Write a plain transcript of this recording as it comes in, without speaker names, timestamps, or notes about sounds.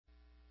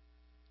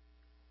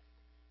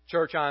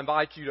Church, I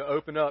invite you to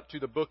open up to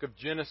the book of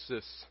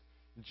Genesis.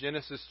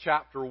 Genesis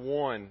chapter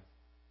 1.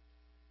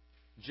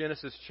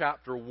 Genesis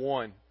chapter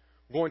 1.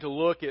 We're going to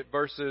look at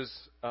verses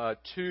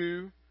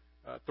 2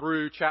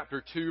 through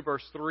chapter 2,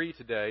 verse 3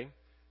 today.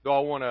 Though I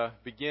want to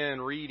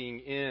begin reading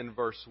in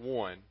verse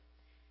 1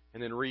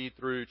 and then read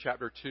through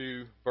chapter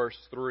 2, verse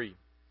 3.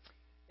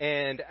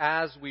 And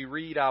as we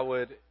read, I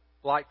would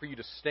like for you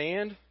to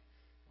stand,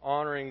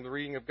 honoring the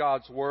reading of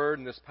God's Word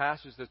in this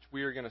passage that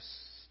we are going to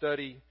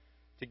study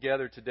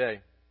together today.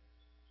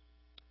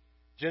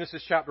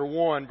 Genesis chapter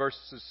 1,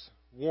 verses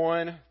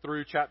 1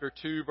 through chapter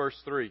 2, verse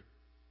 3.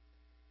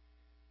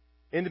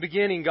 In the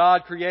beginning,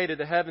 God created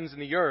the heavens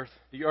and the earth.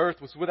 The earth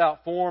was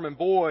without form and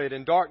void,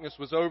 and darkness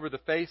was over the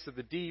face of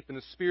the deep, and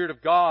the Spirit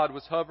of God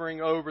was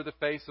hovering over the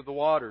face of the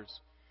waters.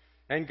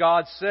 And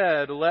God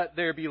said, "Let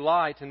there be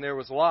light," and there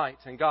was light.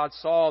 And God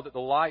saw that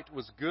the light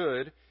was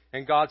good,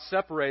 and God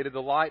separated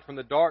the light from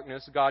the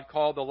darkness. God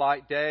called the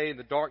light day, and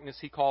the darkness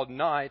He called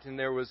night. And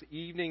there was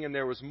evening, and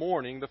there was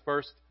morning, the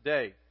first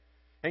day.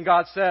 And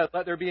God said,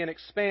 "Let there be an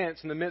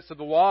expanse in the midst of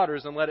the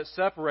waters, and let it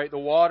separate the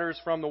waters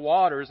from the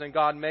waters." And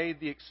God made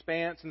the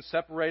expanse and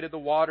separated the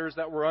waters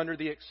that were under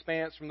the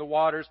expanse from the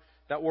waters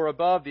that were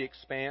above the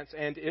expanse.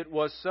 And it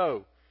was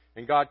so.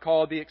 And God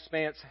called the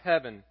expanse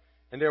heaven.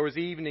 And there was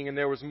evening, and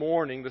there was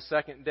morning, the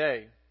second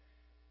day.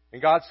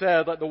 And God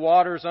said, "Let the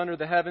waters under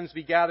the heavens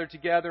be gathered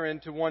together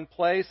into one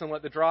place, and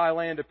let the dry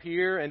land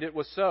appear." And it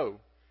was so.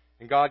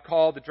 And God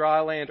called the dry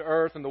land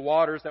earth, and the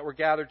waters that were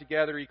gathered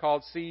together He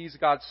called seas.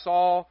 God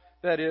saw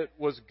that it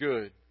was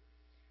good.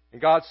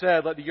 And God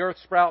said, "Let the earth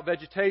sprout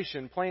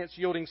vegetation, plants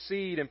yielding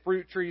seed, and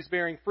fruit trees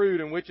bearing fruit,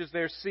 in which is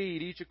their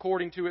seed, each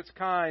according to its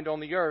kind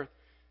on the earth."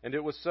 And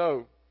it was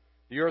so.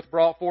 The earth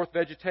brought forth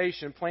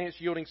vegetation, plants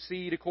yielding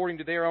seed according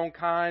to their own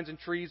kinds, and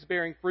trees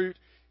bearing fruit,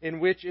 in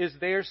which is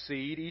their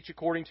seed, each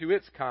according to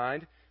its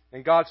kind.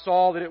 And God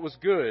saw that it was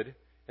good.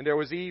 And there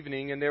was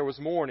evening, and there was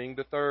morning,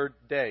 the third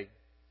day.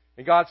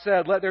 And God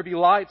said, "Let there be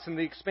lights in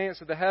the expanse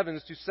of the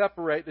heavens to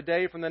separate the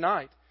day from the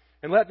night.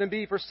 And let them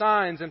be for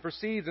signs and for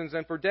seasons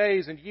and for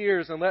days and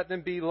years. And let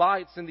them be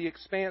lights in the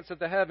expanse of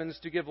the heavens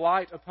to give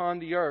light upon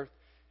the earth."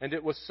 And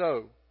it was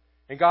so.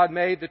 And God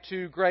made the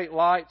two great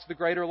lights, the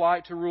greater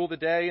light to rule the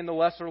day, and the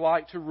lesser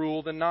light to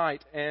rule the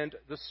night, and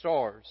the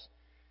stars.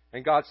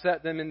 And God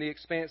set them in the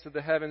expanse of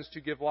the heavens to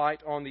give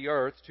light on the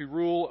earth, to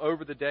rule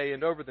over the day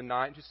and over the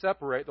night, and to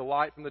separate the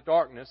light from the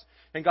darkness.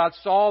 And God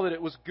saw that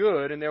it was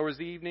good, and there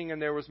was evening,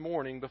 and there was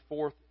morning, the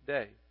fourth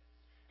day.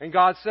 And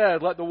God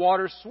said, "Let the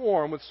waters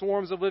swarm with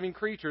swarms of living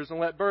creatures, and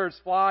let birds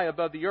fly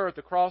above the earth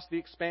across the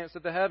expanse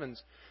of the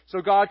heavens." So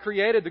God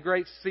created the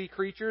great sea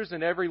creatures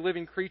and every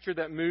living creature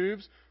that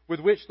moves, with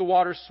which the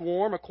waters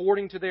swarm,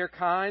 according to their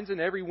kinds,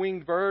 and every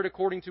winged bird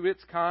according to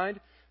its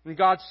kind. And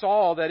God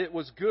saw that it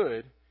was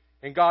good.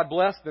 And God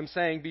blessed them,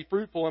 saying, "Be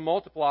fruitful and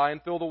multiply,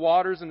 and fill the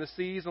waters and the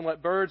seas, and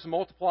let birds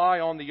multiply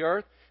on the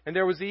earth." And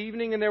there was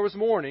evening, and there was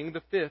morning,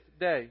 the fifth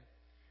day.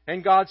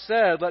 And God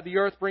said, "Let the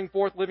earth bring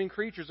forth living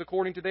creatures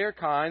according to their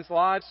kinds,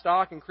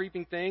 livestock and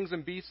creeping things,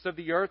 and beasts of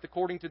the earth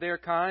according to their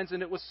kinds."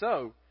 And it was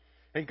so.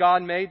 And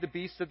God made the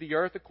beasts of the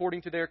earth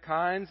according to their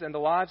kinds, and the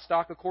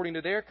livestock according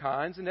to their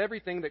kinds, and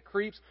everything that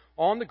creeps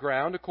on the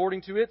ground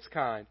according to its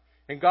kind.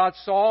 And God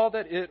saw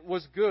that it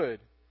was good.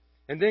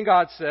 And then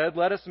God said,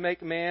 "Let us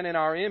make man in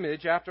our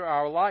image, after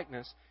our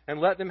likeness,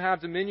 and let them have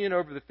dominion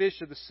over the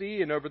fish of the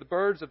sea, and over the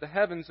birds of the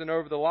heavens, and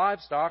over the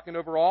livestock, and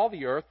over all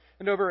the earth,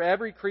 and over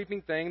every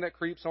creeping thing that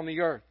creeps on the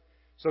earth."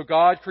 So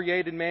God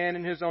created man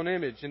in His own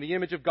image. In the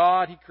image of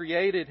God He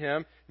created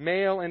him,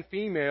 male and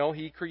female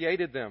He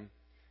created them.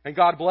 And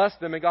God blessed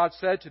them, and God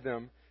said to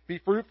them, "Be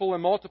fruitful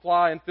and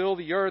multiply, and fill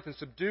the earth, and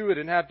subdue it,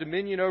 and have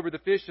dominion over the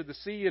fish of the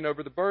sea, and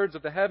over the birds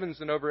of the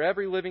heavens, and over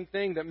every living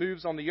thing that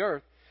moves on the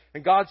earth."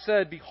 And God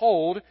said,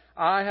 "Behold,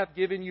 I have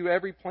given you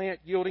every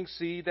plant yielding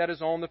seed that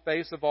is on the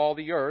face of all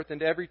the earth,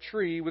 and every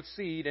tree with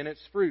seed in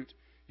its fruit.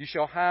 You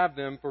shall have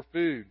them for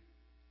food.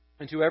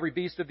 And to every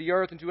beast of the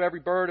earth, and to every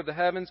bird of the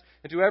heavens,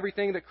 and to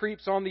everything that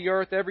creeps on the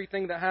earth,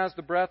 everything that has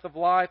the breath of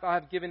life, I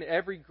have given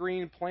every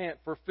green plant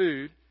for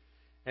food."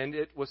 And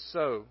it was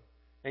so.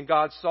 And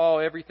God saw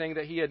everything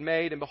that He had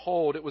made, and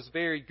behold, it was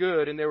very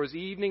good. And there was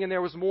evening, and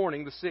there was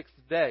morning, the sixth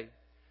day.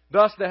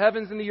 Thus the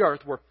heavens and the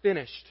earth were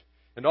finished,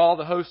 and all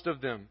the host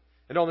of them.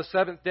 And on the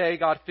seventh day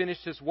God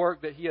finished His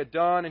work that He had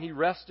done, and He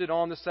rested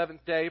on the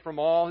seventh day from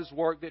all His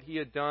work that He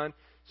had done.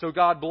 So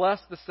God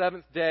blessed the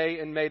seventh day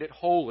and made it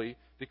holy,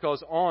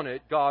 because on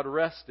it God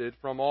rested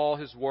from all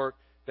His work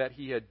that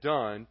He had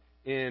done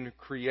in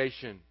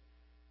creation.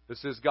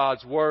 This is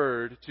God's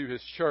word to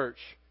His church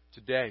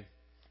today.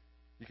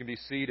 You can be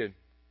seated.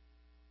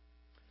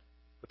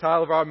 The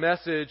title of our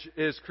message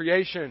is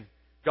Creation,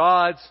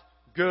 God's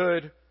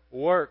Good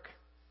Work.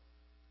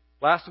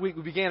 Last week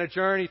we began a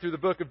journey through the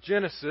book of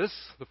Genesis,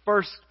 the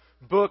first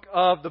book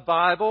of the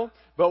Bible,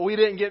 but we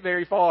didn't get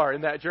very far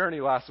in that journey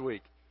last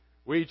week.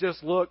 We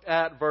just looked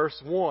at verse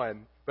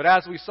 1. But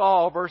as we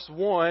saw, verse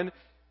 1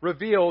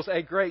 reveals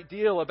a great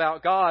deal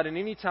about God, and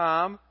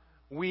anytime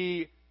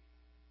we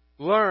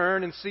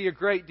learn and see a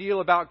great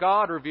deal about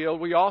God revealed,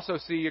 we also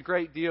see a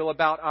great deal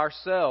about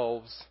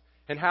ourselves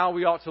and how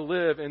we ought to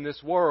live in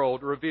this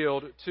world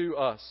revealed to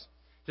us.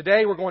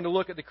 Today we're going to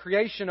look at the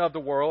creation of the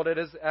world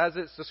as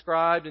it's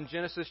described in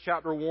Genesis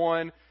chapter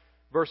 1,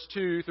 verse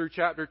 2 through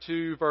chapter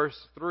 2, verse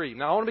 3.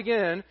 Now I want to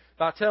begin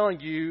by telling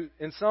you,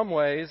 in some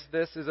ways,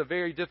 this is a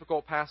very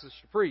difficult passage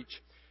to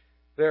preach.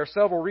 There are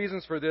several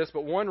reasons for this,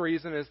 but one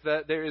reason is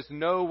that there is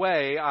no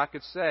way I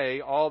could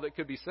say all that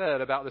could be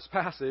said about this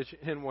passage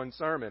in one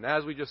sermon.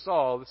 As we just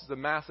saw, this is a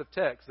massive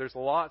text. There's a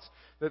lot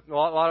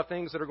of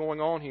things that are going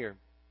on here.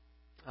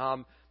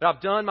 But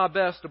I've done my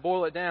best to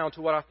boil it down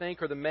to what I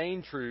think are the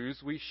main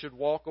truths we should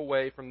walk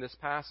away from this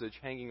passage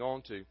hanging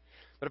on to.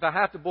 But if I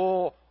have to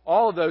boil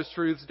all of those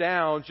truths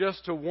down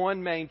just to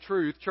one main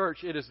truth,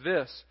 church, it is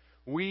this.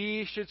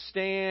 We should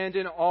stand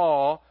in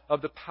awe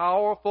of the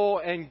powerful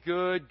and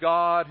good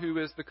God who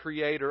is the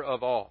Creator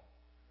of all.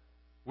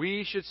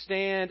 We should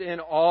stand in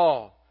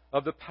awe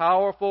of the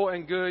powerful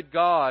and good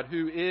God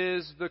who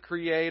is the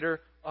Creator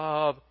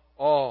of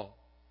all.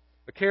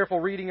 A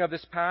careful reading of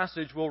this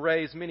passage will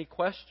raise many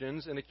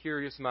questions in a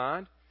curious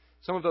mind.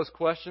 Some of those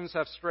questions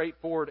have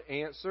straightforward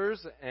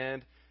answers,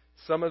 and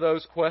some of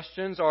those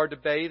questions are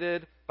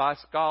debated by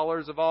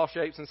scholars of all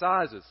shapes and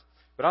sizes.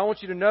 But I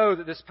want you to know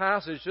that this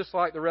passage, just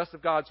like the rest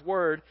of God's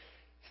Word,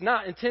 it's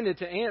not intended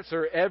to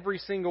answer every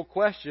single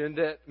question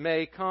that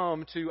may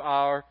come to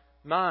our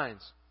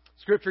minds.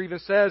 Scripture even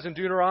says in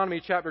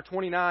Deuteronomy chapter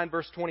 29,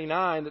 verse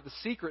 29, that the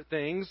secret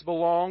things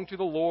belong to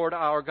the Lord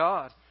our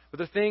God. But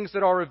the things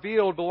that are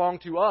revealed belong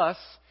to us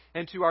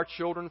and to our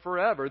children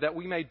forever, that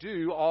we may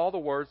do all the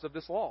words of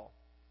this law.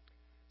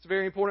 It's a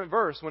very important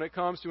verse when it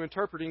comes to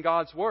interpreting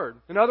God's Word.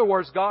 In other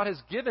words, God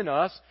has given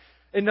us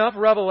enough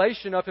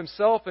revelation of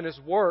Himself and His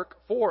work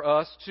for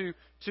us to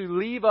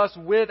leave us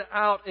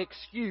without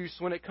excuse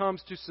when it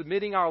comes to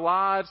submitting our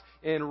lives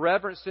in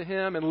reverence to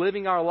Him and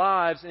living our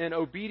lives in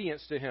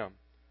obedience to Him.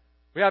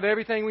 We have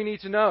everything we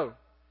need to know.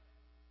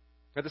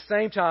 At the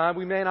same time,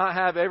 we may not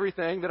have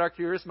everything that our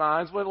curious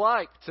minds would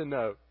like to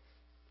know.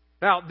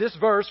 Now, this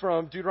verse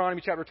from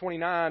Deuteronomy chapter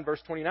 29,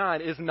 verse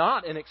 29, is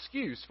not an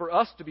excuse for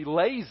us to be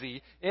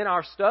lazy in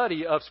our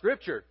study of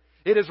Scripture.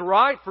 It is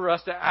right for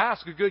us to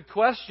ask good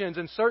questions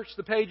and search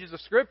the pages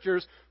of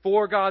Scriptures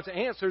for God's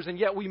answers, and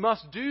yet we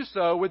must do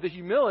so with the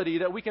humility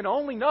that we can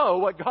only know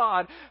what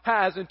God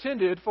has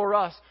intended for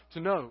us to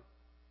know.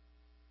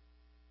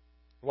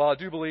 While I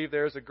do believe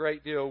there is a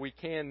great deal we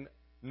can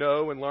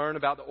know and learn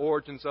about the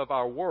origins of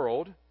our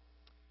world,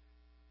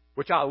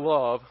 which I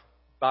love,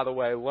 by the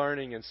way,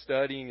 learning and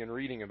studying and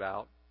reading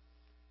about,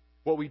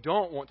 what we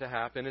don't want to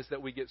happen is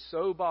that we get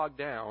so bogged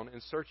down in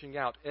searching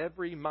out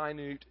every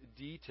minute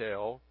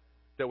detail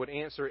that would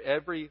answer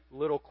every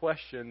little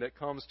question that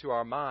comes to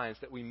our minds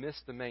that we miss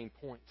the main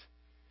point.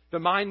 The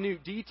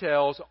minute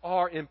details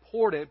are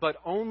important, but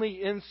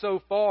only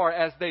insofar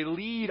as they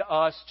lead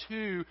us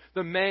to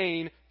the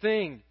main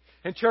thing.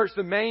 And church,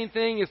 the main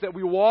thing is that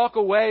we walk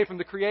away from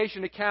the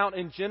creation account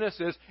in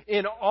Genesis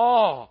in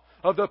awe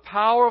of the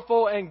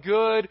powerful and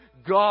good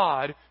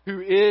God who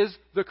is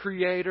the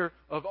Creator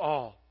of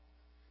all.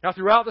 Now,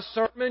 throughout the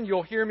sermon,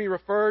 you'll hear me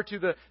refer to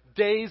the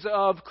days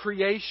of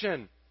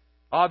creation.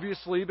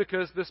 Obviously,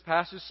 because this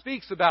passage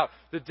speaks about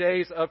the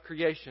days of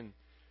creation.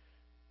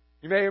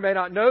 You may or may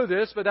not know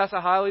this, but that's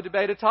a highly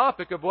debated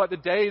topic of what the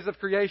days of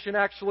creation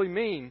actually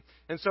mean.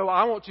 And so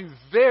I want to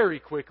very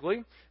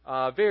quickly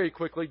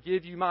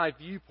give you my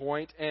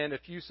viewpoint and a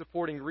few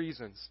supporting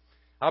reasons.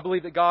 I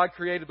believe that God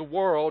created the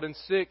world in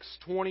 6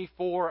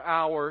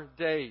 24-hour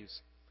days.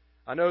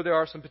 I know there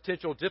are some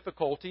potential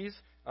difficulties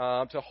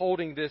to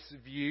holding this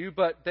view,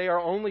 but they are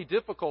only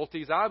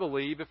difficulties, I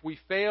believe, if we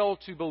fail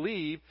to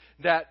believe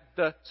that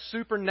the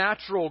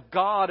supernatural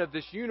God of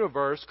this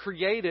universe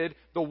created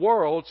the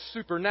world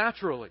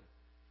supernaturally.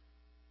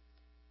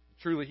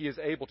 Truly, He is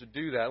able to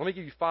do that. Let me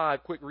give you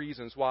 5 quick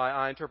reasons why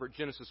I interpret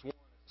Genesis 1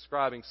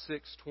 describing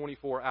 6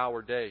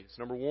 24-hour days.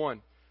 Number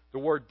 1, the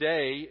word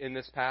day in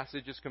this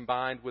passage is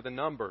combined with a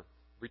number.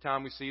 Every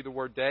time we see the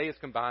word day, it's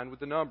combined with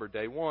the number.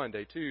 Day 1,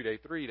 day 2, day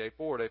 3, day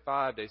 4, day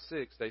 5, day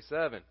 6, day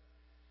 7.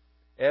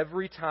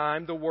 Every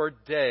time the word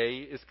day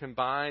is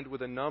combined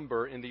with a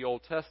number in the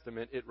Old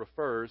Testament, it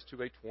refers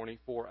to a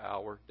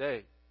 24-hour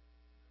day.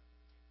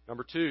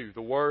 Number 2,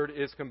 the word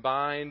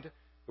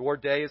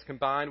day is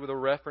combined with a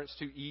reference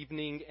to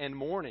evening and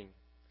morning.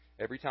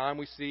 Every time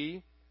we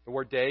see the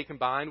word day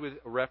combined with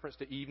a reference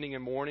to evening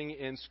and morning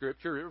in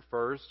Scripture, it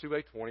refers to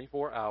a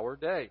 24-hour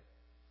day.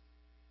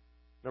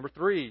 Number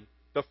 3,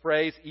 the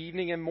phrase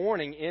evening and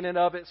morning in and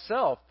of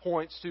itself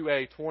points to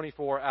a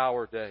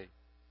 24-hour day.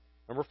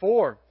 Number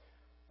 4,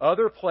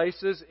 other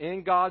places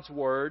in God's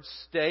Word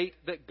state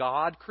that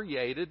God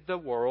created the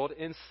world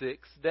in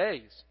 6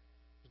 days.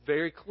 It's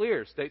very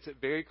clear, states it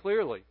very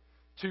clearly.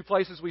 2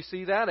 places we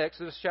see that,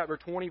 Exodus chapter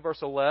 20,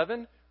 verse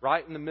 11,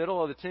 right in the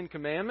middle of the 10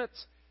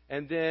 Commandments.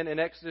 And then in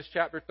Exodus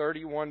chapter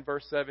 31,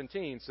 verse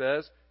 17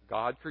 says,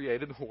 God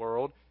created the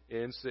world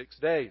in 6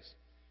 days.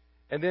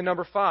 And then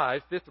number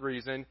 5, 5th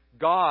reason,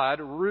 God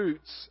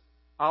roots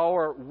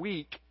our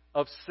week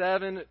of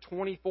 7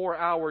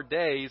 24-hour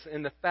days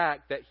in the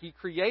fact that He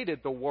created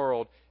the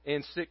world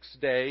in 6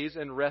 days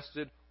and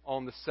rested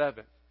on the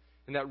seventh.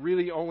 And that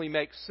really only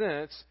makes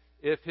sense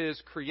if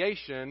His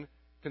creation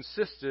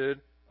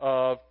consisted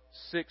of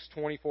 6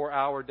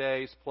 24-hour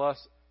days plus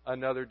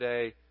another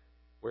day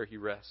where He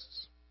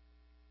rests.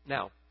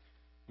 Now,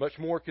 much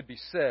more could be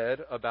said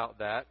about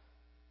that,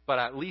 but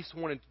I at least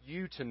wanted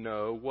you to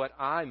know what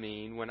I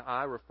mean when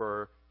I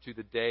refer to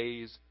the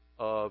days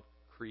of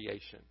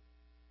creation.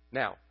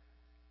 Now,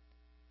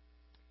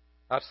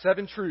 I have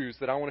 7 truths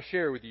that I want to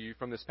share with you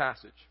from this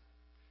passage.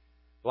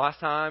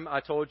 Last time I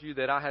told you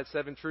that I had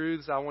 7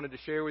 truths I wanted to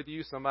share with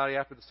you. Somebody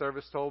after the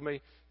service told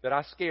me that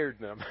I scared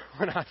them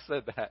when I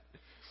said that.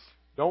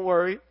 Don't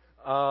worry.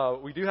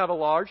 We do have a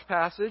large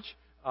passage,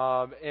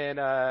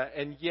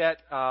 and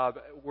yet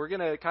we're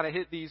going to kind of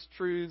hit these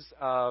truths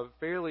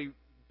fairly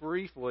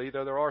briefly,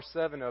 though there are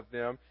 7 of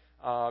them.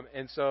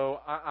 And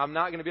so I'm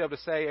not going to be able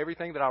to say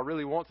everything that I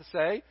really want to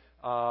say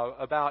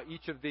about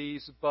each of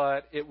these,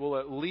 but it will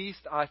at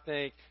least, I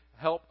think,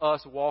 help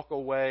us walk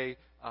away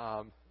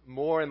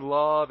more in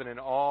love and in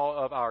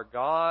awe of our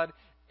God,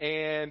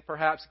 and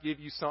perhaps give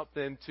you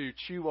something to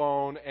chew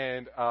on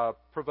and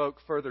provoke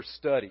further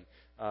study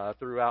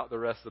throughout the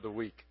rest of the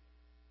week.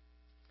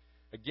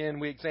 Again,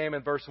 we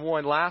examined verse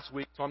 1 last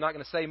week, so I'm not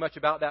going to say much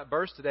about that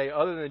verse today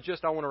other than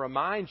just I want to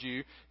remind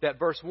you that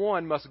verse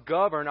 1 must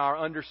govern our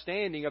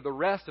understanding of the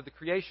rest of the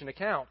creation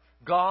account.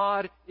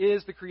 God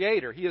is the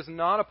Creator. He is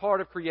not a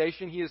part of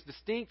creation. He is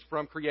distinct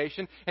from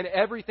creation, and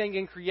everything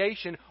in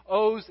creation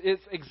owes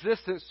its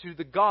existence to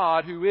the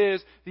God who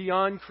is the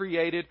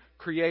uncreated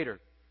Creator.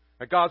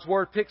 Now, God's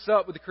Word picks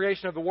up with the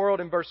creation of the world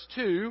in verse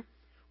 2,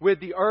 with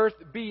the earth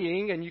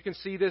being, and you can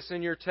see this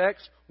in your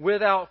text,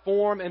 without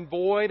form and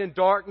void, and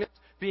darkness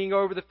being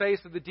over the face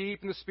of the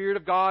deep, and the Spirit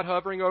of God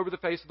hovering over the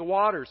face of the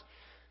waters.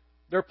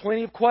 There are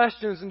plenty of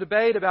questions and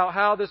debate about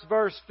how this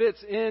verse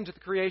fits into the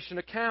creation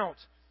account.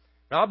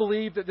 Now, I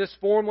believe that this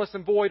formless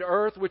and void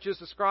earth, which is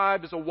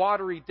described as a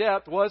watery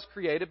depth, was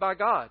created by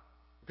God,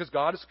 because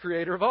God is the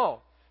Creator of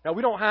all. Now,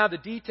 we don't have the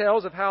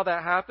details of how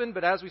that happened,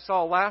 but as we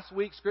saw last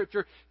week,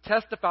 Scripture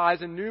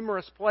testifies in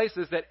numerous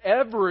places that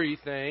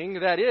everything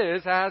that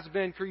is has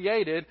been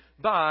created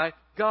by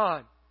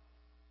God.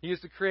 He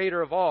is the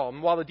Creator of all.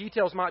 And while the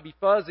details might be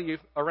fuzzy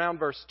around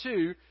verse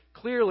 2,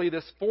 clearly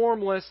this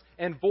formless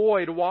and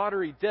void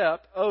watery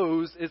depth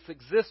owes its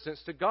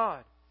existence to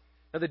God.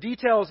 Now, the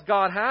details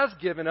God has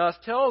given us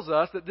tells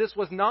us that this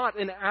was not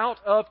an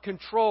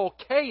out-of-control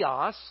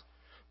chaos,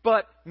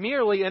 but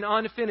merely an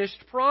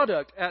unfinished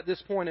product at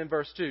this point in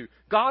verse 2.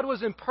 God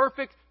was in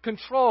perfect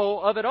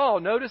control of it all.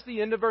 Notice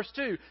the end of verse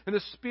 2. And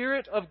the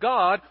Spirit of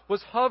God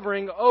was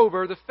hovering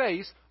over the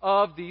face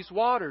of these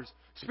waters.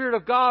 The Spirit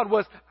of God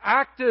was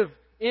active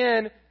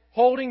in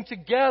holding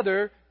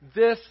together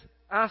this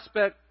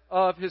aspect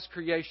of His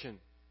creation.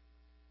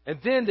 And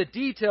then the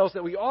details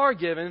that we are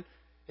given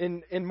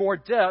in more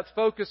depth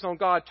focus on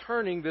God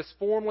turning this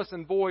formless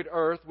and void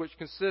earth, which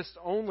consists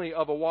only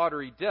of a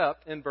watery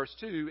depth, in verse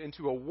 2,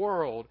 into a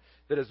world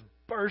that is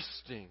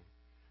bursting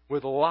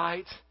with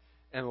light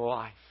and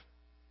life.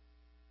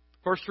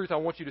 First truth I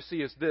want you to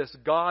see is this: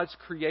 God's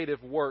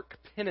creative work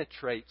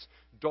penetrates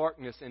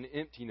darkness and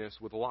emptiness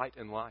with light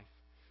and life.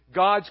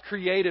 God's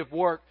creative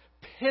work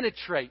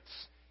penetrates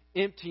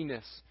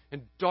emptiness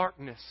and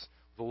darkness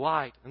with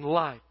light and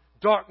life.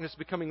 Darkness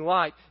becoming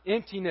light,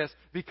 emptiness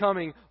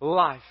becoming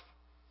life.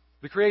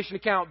 The creation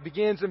account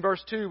begins in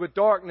verse 2 with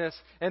darkness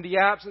and the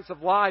absence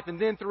of life.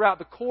 And then throughout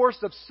the course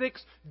of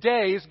 6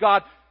 days,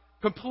 God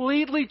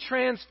completely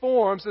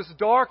transforms this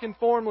dark and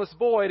formless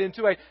void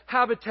into a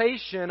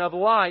habitation of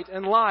light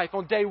and life.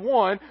 On day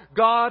 1,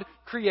 God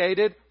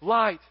created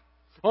light.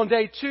 On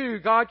day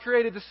 2, God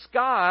created the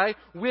sky,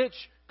 which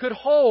could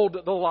hold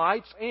the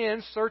lights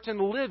and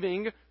certain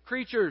living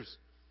creatures.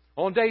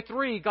 On day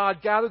 3,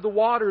 God gathered the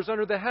waters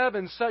under the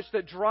heavens such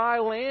that dry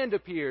land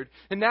appeared.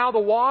 And now the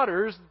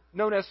waters,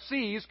 known as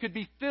seas, could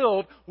be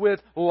filled with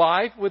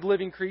life, with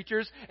living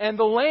creatures, and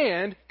the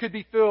land could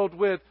be filled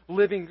with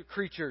living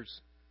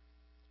creatures.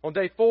 On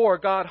day 4,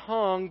 God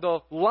hung the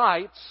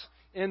lights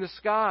in the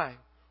sky.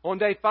 On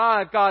day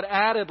 5, God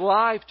added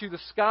life to the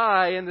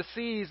sky and the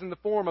seas in the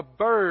form of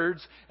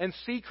birds and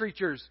sea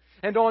creatures.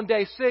 And on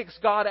day 6,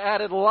 God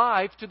added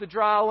life to the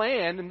dry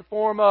land in the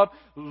form of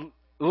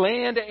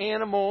land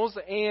animals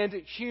and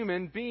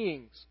human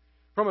beings.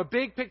 From a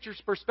big picture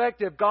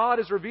perspective, God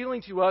is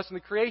revealing to us in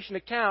the creation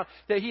account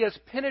that He has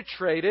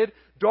penetrated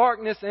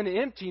darkness and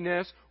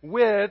emptiness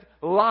with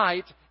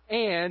light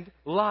and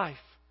life.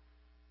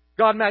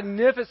 God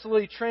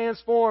magnificently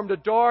transformed a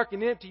dark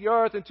and empty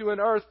earth into an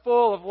earth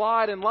full of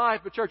light and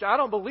life. But church, I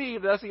don't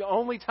believe that's the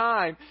only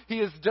time He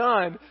has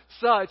done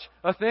such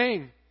a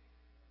thing.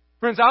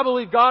 Friends, I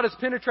believe God has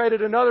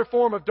penetrated another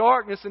form of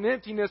darkness and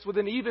emptiness with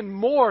an even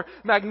more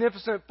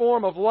magnificent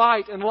form of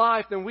light and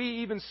life than we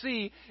even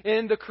see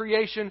in the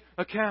creation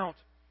account.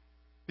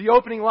 The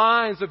opening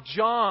lines of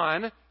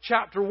John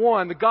chapter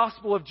 1, the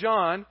Gospel of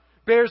John,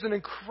 bears an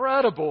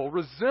incredible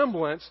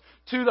resemblance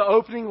to the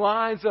opening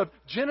lines of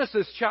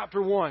Genesis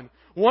chapter 1,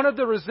 One of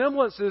the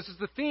resemblances is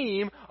the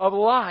theme of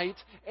light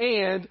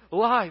and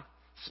life.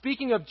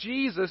 Speaking of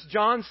Jesus,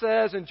 John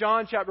says in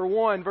John chapter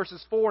 1,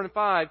 verses 4 and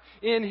 5,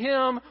 "In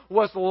Him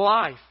was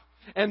life,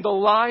 and the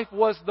life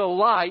was the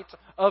light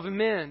of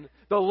men.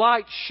 The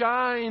light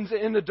shines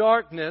in the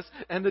darkness,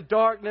 and the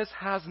darkness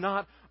has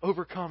not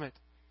overcome it."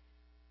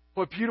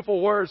 What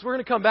beautiful words. We're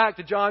going to come back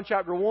to John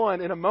chapter 1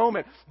 in a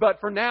moment.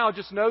 But for now,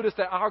 just notice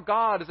that our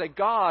God is a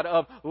God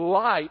of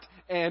light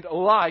and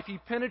life. He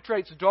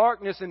penetrates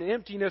darkness and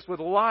emptiness with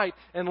light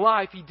and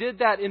life. He did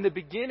that in the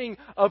beginning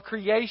of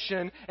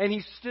creation, and He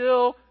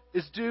still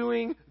is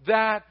doing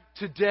that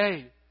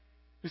today.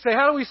 You say,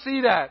 how do we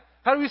see that?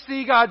 How do we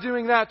see God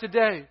doing that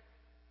today?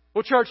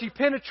 Well, church, He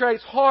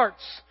penetrates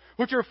hearts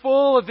which are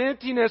full of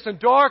emptiness and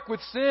dark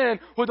with sin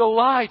with the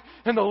light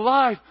and the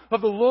life of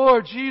the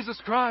Lord Jesus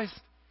Christ.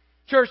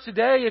 Church,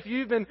 today, if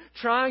you've been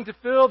trying to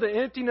fill the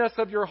emptiness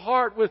of your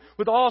heart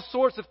with all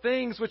sorts of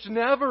things which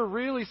never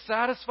really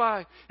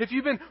satisfy, if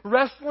you've been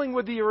wrestling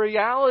with the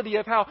reality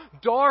of how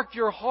dark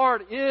your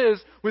heart is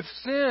with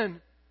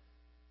sin,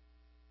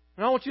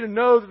 and I want you to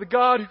know that the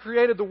God who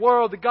created the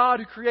world, the God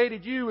who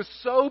created you, is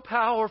so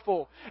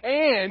powerful,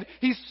 and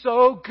He's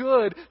so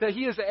good that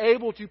He is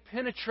able to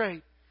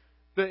penetrate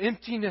the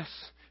emptiness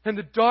and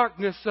the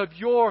darkness of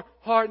your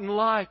heart and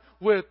life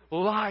with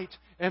light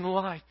and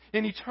life,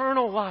 an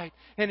eternal light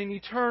and an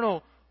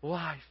eternal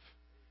life.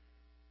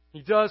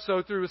 He does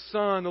so through His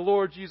Son, the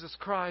Lord Jesus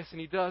Christ, and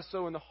He does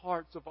so in the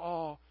hearts of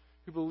all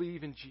who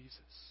believe in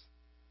Jesus.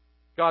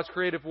 God's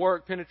creative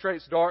work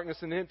penetrates darkness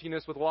and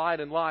emptiness with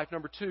light and life.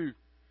 Number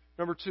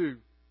two,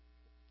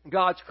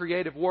 God's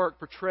creative work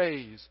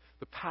portrays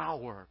the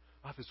power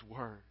of His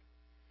Word.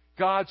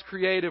 God's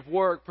creative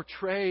work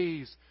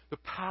portrays the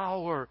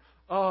power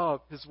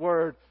of His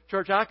Word.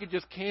 Church, I could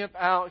just camp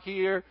out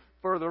here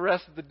for the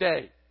rest of the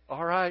day.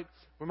 All right?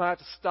 We might have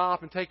to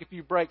stop and take a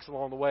few breaks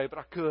along the way, but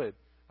I could.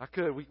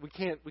 We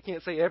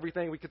can't say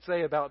everything we could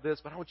say about this,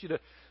 but I want you to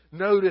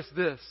notice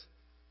this.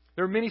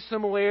 There are many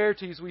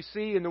similarities we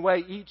see in the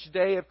way each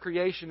day of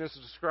creation is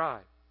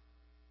described.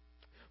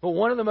 But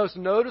one of the most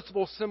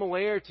noticeable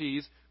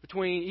similarities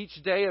between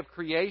each day of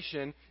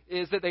creation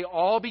is that they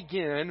all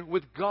begin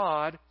with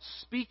God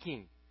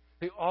speaking.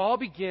 They all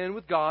begin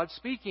with God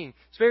speaking.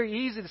 It's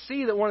very easy to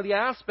see that one of the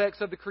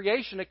aspects of the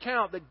creation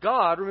account that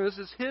God, remember this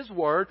is His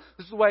Word,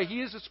 this is the way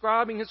He is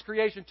describing His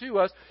creation to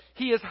us,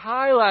 He is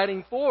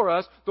highlighting for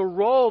us the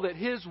role that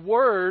His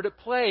Word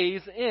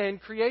plays in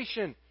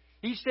creation.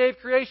 Each day of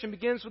creation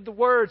begins with the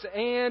words,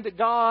 "And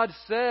God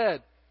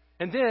said."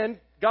 And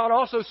then God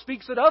also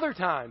speaks at other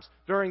times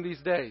during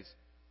these days.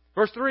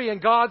 Verse 3,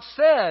 "And God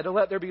said,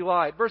 let there be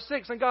light." Verse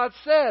 6, "And God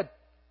said,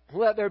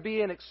 let there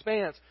be an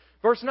expanse."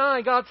 Verse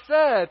 9, God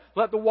said,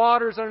 "Let the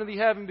waters under the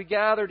heaven be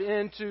gathered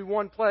into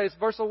one place."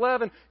 Verse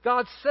 11,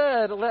 God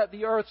said, "Let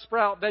the earth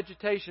sprout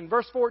vegetation."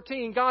 Verse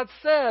 14, God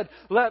said,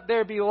 "Let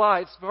there be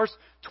lights." Verse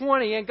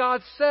 20, "And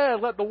God said,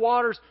 let the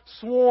waters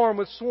swarm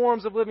with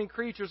swarms of living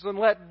creatures, and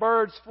let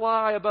birds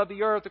fly above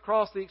the earth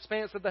across the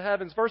expanse of the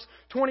heavens." Verse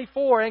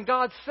 24, "And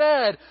God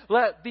said,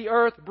 let the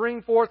earth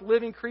bring forth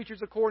living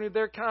creatures according to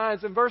their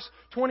kinds." And verse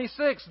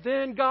 26,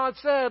 "Then God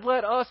said,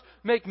 let us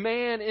make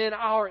man in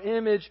our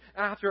image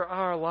after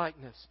our likeness."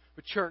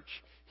 But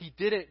church, He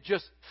didn't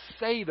just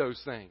say those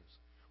things.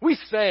 We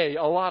say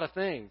a lot of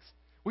things.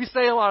 We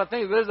say a lot of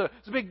things. There's a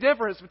big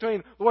difference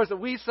between the words that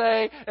we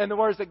say and the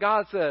words that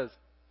God says.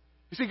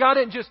 You see, God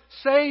didn't just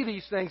say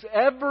these things.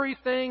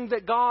 Everything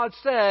that God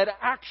said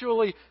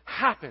actually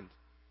happened.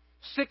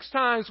 6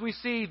 times we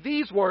see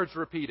these words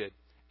repeated.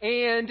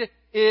 And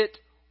it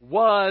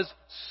was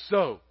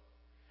so.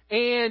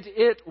 And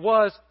it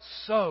was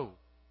so.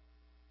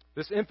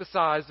 This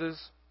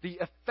emphasizes the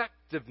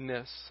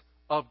effectiveness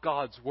of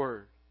God's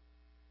Word.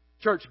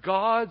 Church,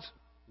 God's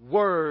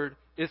Word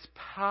is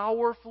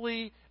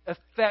powerfully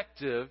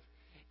effective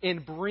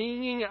in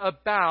bringing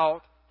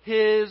about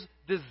His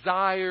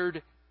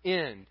desired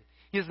end.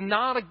 He is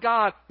not a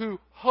God who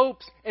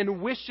hopes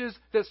and wishes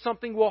that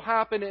something will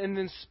happen and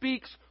then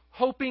speaks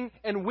hoping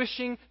and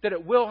wishing that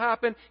it will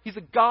happen. He's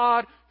a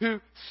God who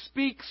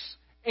speaks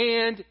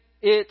and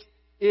it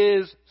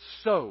is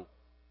so.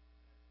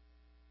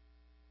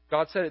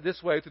 God said it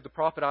this way through the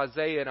prophet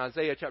Isaiah in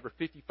Isaiah chapter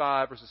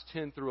 55, verses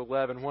 10 through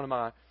 11, one of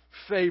my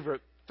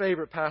favorite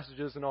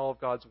passages in all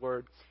of God's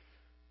Word.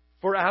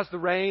 "For as the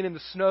rain and the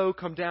snow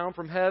come down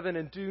from heaven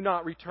and do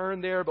not return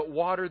there, but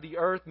water the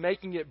earth,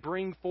 making it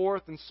bring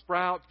forth and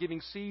sprout,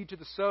 giving seed to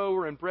the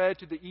sower and bread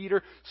to the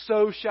eater,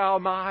 so shall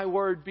my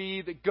word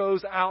be that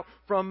goes out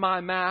from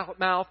my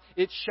mouth.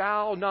 It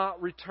shall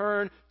not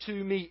return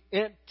to me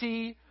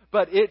empty,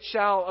 but it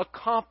shall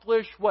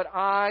accomplish what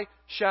I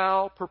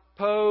shall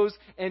propose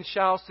and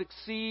shall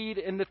succeed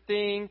in the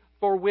thing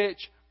for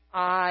which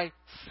I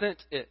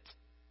sent it."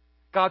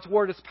 God's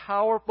Word is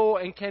powerful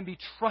and can be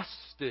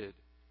trusted.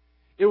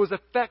 It was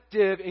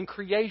effective in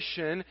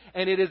creation,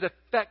 and it is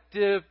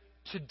effective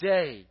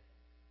today.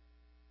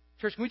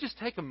 Church, can we just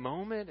take a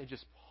moment and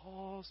just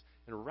pause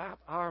and wrap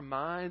our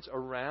minds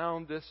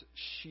around this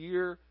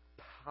sheer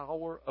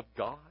power of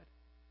God,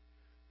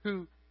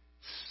 who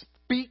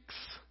speaks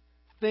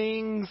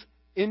things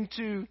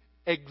into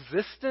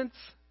existence.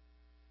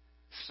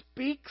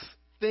 Speaks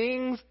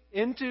things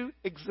into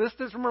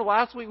existence. Remember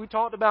last week we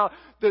talked about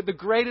the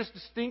greatest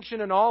distinction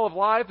in all of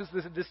life is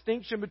the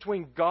distinction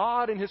between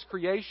God and His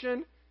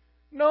creation.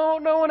 No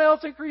one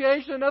else in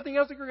creation, nothing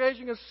else in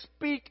creation can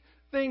speak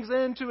things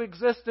into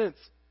existence.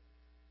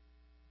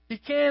 He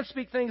can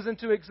speak things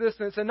into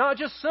existence, and not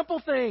just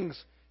simple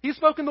things. He's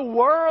spoken the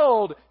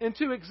world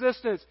into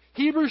existence.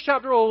 Hebrews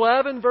chapter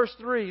 11, verse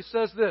 3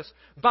 says this,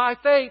 "By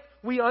faith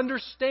we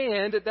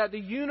understand that the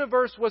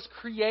universe was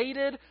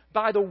created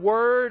by the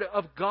Word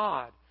of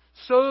God,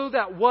 so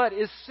that what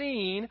is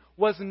seen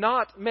was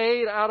not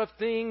made out of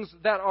things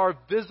that are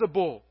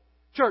visible."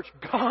 Church,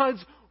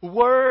 God's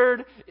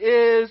Word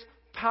is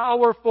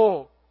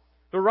powerful.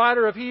 The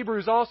writer of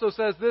Hebrews also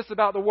says this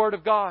about the Word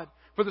of God.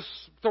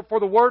 For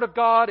the Word of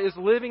God is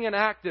living and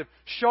active,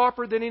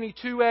 sharper than any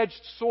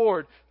two-edged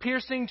sword,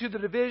 piercing to the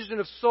division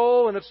of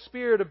soul and of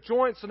spirit, of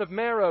joints and of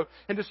marrow,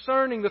 and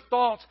discerning the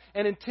thoughts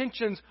and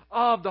intentions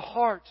of the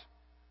heart.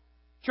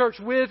 Church,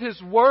 with His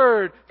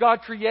Word,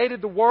 God created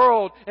the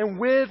world, and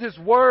with His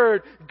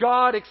Word,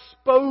 God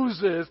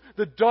exposes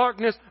the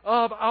darkness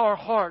of our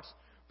hearts.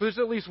 But there's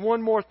at least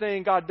one more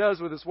thing God does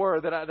with His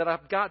Word that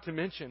I've got to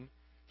mention.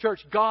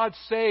 Church, God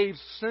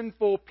saves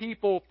sinful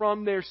people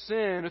from their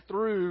sin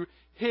through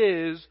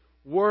His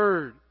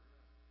Word.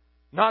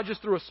 Not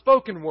just through a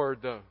spoken word,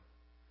 though,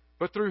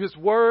 but through His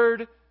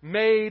Word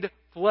made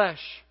flesh.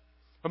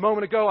 A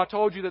moment ago, I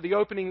told you that the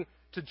opening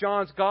to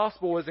John's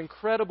Gospel is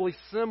incredibly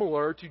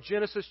similar to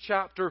Genesis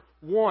chapter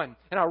 1.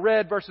 And I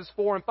read verses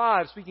 4 and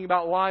 5, speaking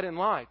about light and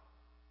life.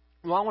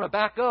 Well, I want to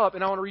back up,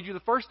 and I want to read you the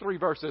first 3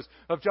 verses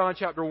of John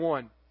chapter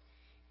 1.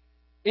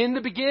 In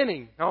the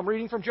beginning, now I'm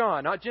reading from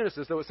John, not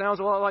Genesis, though it sounds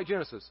a lot like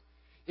Genesis.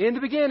 In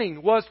the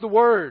beginning was the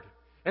Word,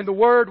 and the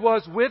Word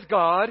was with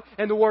God,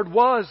 and the Word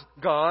was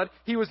God.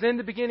 He was in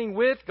the beginning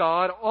with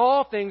God.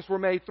 All things were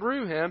made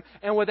through Him,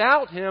 and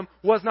without Him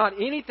was not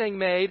anything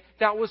made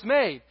that was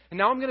made. And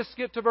now I'm going to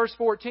skip to verse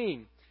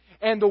 14.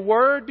 And the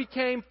Word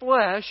became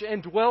flesh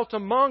and dwelt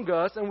among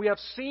us, and we have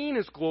seen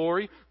His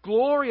glory.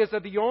 Glory as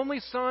of the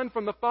only Son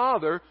from the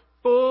Father,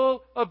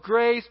 full of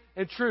grace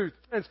and truth.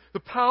 Friends, the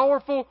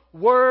powerful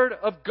Word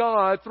of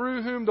God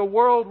through whom the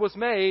world was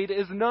made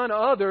is none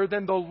other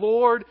than the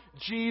Lord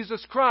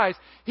Jesus Christ.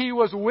 He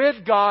was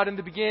with God in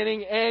the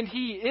beginning, and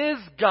He is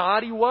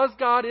God. He was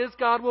God, is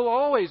God, will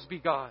always be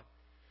God.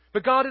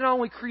 But God did not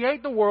only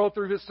create the world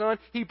through His Son,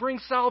 He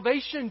brings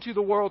salvation to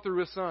the world through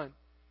His Son.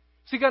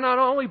 See, God not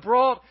only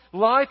brought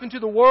life into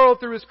the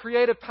world through His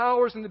creative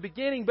powers in the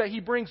beginning, but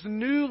He brings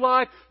new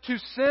life to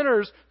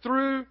sinners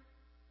through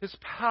His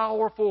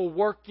powerful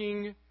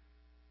working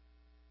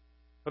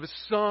of His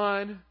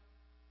Son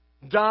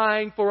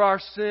dying for our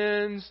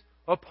sins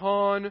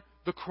upon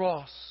the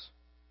cross.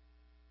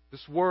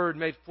 This Word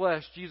made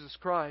flesh, Jesus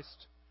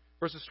Christ.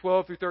 Verses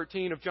 12 through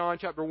 13 of John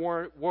chapter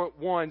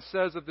 1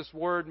 says of this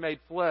Word made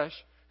flesh,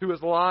 who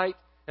is light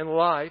and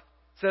life,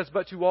 says,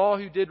 "But to all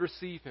who did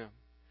receive Him,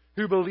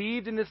 who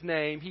believed in His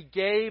name, He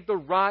gave the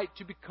right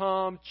to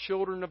become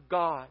children of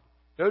God."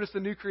 Notice the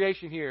new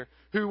creation here.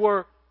 Who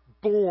were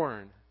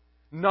born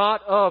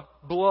not of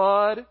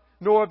blood,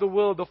 nor of the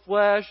will of the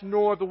flesh,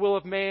 nor of the will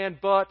of man,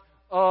 but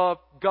of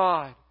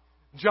God.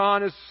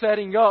 John is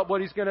setting up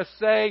what he's going to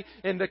say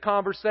in the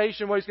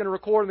conversation, what he's going to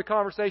record in the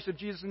conversation of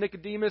Jesus and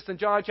Nicodemus in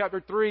John chapter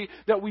 3,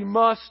 that we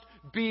must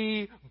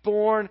be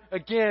born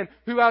again.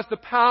 Who has the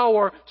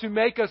power to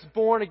make us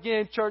born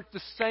again, church? The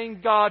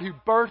same God who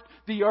birthed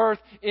the earth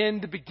in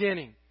the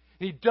beginning.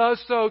 He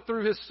does so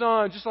through His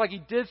Son, just like He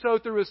did so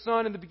through His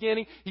Son in the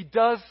beginning. He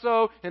does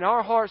so in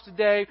our hearts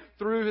today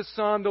through His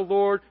Son, the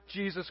Lord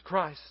Jesus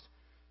Christ.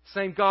 The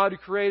same God who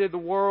created the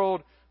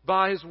world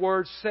by His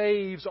Word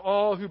saves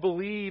all who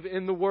believe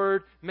in the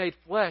Word made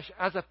flesh.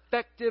 As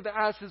effective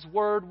as His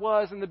Word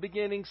was in the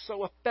beginning,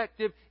 so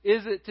effective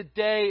is it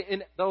today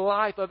in the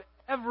life of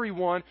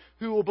everyone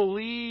who will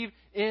believe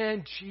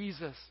in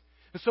Jesus.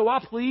 And so I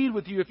plead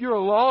with you, if you're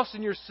lost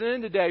in your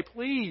sin today,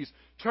 please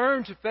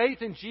turn to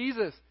faith in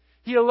Jesus.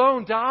 He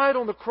alone died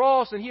on the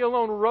cross, and He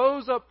alone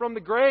rose up from the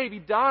grave. He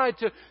died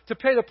to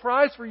pay the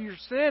price for your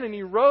sin, and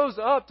He rose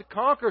up to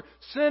conquer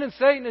sin and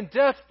Satan and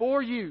death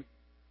for you,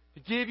 to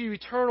give you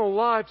eternal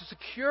life, to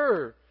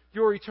secure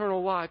your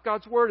eternal life.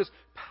 God's Word is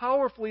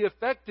powerfully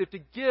effective to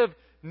give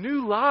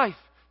new life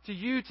to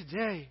you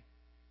today.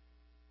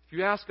 If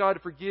you ask God to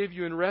forgive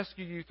you and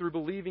rescue you through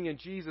believing in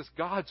Jesus,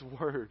 God's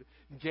Word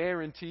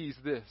guarantees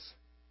this: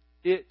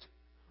 it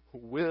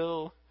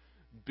will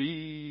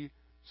be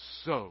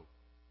so.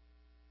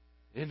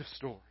 End of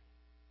story.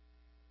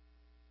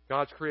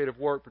 God's creative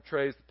work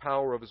portrays the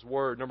power of His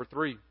Word. Number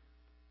 3,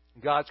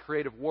 God's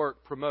creative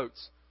work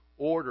promotes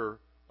order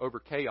over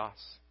chaos.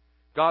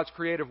 God's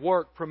creative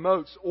work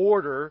promotes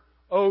order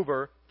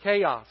over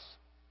chaos.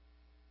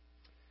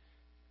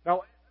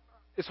 Now,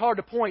 it's hard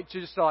to point to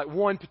just like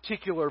one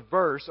particular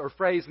verse or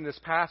phrase in this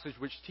passage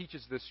which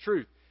teaches this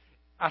truth.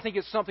 I think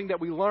it's something that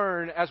we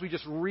learn as we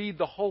just read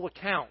the whole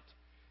account,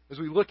 as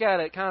we look at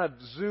it kind of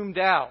zoomed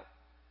out.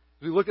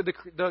 We look at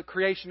the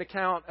creation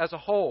account as a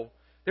whole.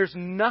 There's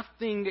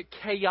nothing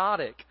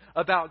chaotic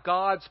about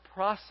God's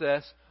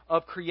process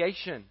of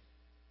creation.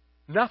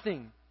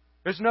 Nothing.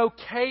 There's no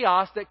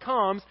chaos that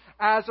comes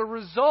as a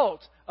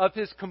result of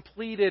His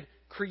completed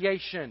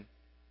creation.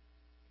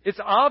 It's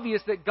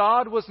obvious that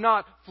God was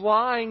not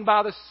flying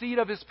by the seat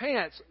of His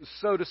pants,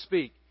 so to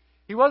speak.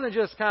 He wasn't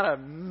just kind of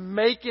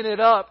making it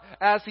up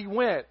as He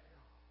went.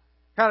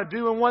 Kind of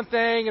doing one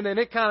thing and then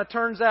it kind of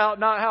turns out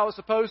not how it's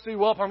supposed to.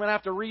 Well, I'm going to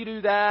have to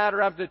redo that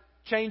or have to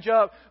change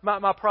up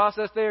my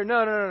process there.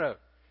 No.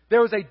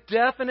 There was a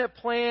definite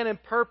plan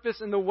and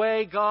purpose in the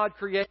way God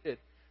created.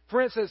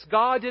 For instance,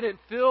 God didn't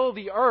fill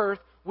the earth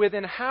with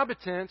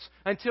inhabitants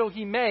until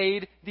He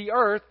made the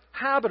earth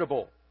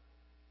habitable.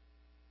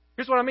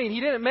 Here's what I mean. He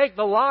didn't make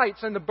the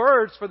lights and the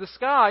birds for the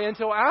sky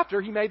until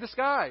after He made the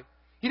sky.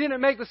 He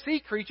didn't make the sea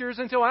creatures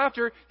until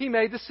after He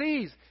made the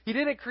seas. He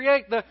didn't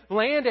create the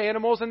land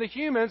animals and the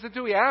humans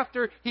until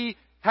after He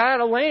had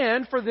a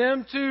land for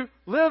them to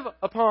live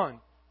upon.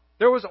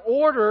 There was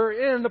order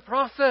in the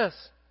process.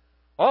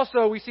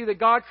 Also, we see that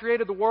God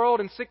created the world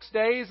in 6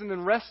 days and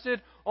then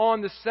rested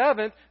on the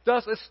seventh,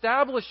 thus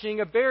establishing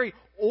a very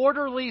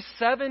orderly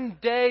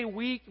 7-day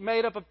week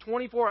made up of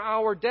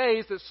 24-hour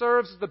days that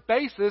serves as the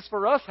basis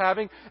for us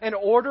having an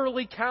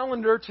orderly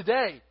calendar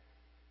today.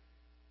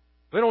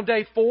 Then on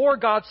day 4,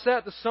 God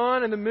set the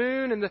sun and the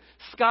moon and the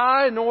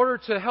sky in order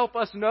to help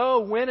us know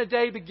when a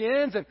day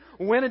begins and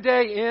when a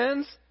day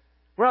ends.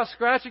 We're not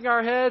scratching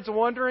our heads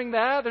wondering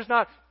that. There's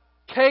not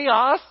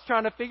chaos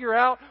trying to figure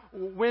out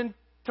when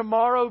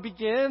tomorrow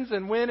begins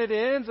and when it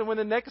ends and when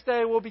the next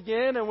day will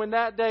begin and when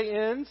that day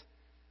ends.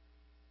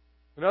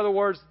 In other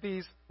words,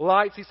 these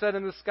lights He set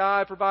in the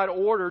sky provide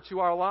order to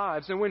our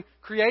lives. And when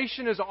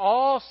creation is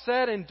all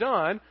said and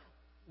done,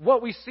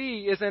 what we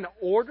see is an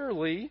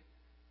orderly,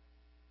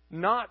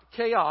 not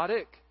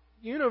chaotic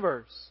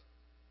universe.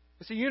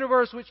 It's a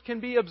universe which can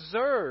be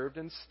observed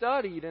and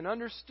studied and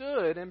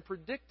understood and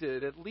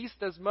predicted at least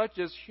as much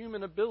as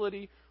human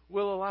ability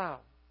will allow.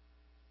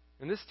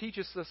 And this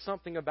teaches us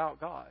something about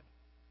God.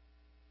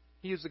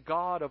 He is a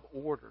God of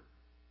order.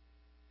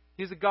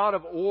 He is a God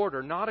of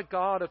order, not a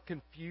God of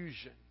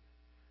confusion,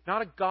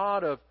 not a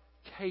God of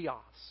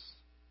chaos.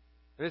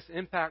 And this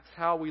impacts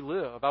how we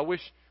live. I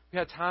wish we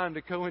had time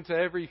to go into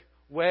every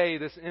way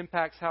this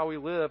impacts how we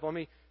live. Let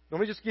me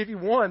just give you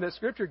one that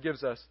Scripture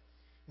gives us.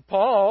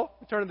 Paul,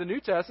 turn to the New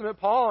Testament,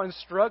 Paul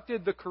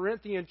instructed the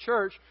Corinthian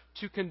church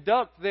to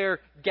conduct their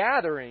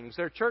gatherings,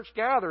 their church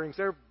gatherings,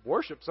 their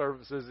worship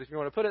services, if you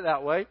want to put it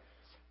that way.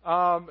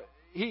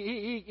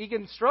 He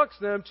instructs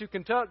them to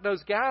conduct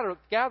those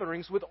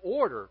gatherings with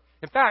order.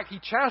 In fact, he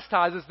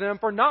chastises them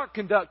for not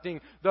conducting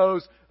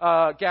those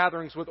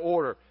gatherings with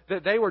order.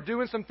 That they were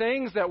doing some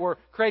things that were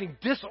creating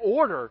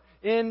disorder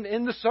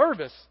in the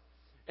service.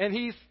 And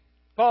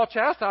Paul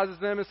chastises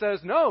them and says,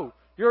 no,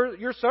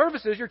 your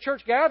services, your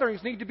church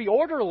gatherings need to be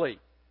orderly.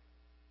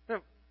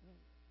 Now,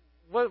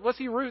 what's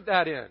he root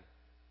that in?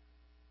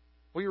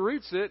 Well, he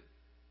roots it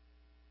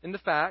in the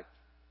fact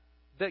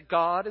that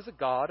God is a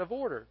God of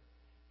order.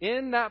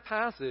 In that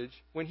passage,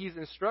 when he's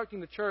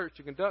instructing the church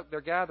to conduct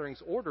their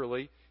gatherings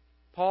orderly,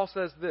 Paul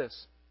says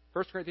this,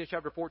 1 Corinthians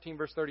chapter 14,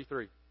 verse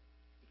 33.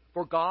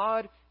 For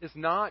God is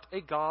not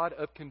a God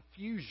of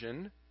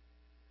confusion,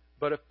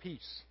 but of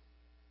peace.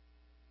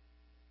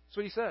 That's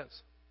what he says.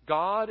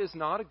 God is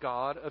not a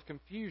God of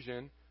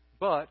confusion,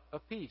 but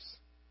of peace.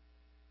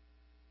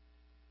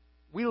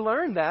 We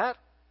learned that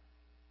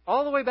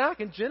all the way back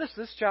in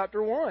Genesis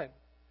chapter 1.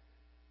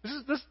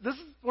 This is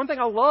one thing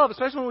I love,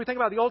 especially when we think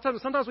about the Old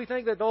Testament. Sometimes we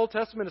think that the Old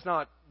Testament is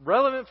not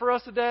relevant for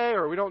us today,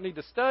 or we don't need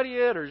to study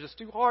it, or it's just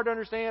too hard to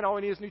understand. All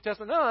we need is New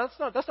Testament. No,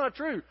 that's not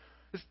true.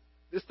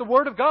 It's the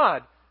Word of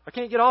God. I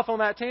can't get off on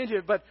that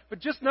tangent, but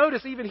just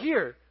notice even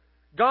here,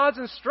 God's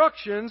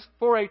instructions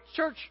for a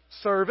church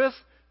service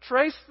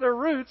trace their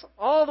roots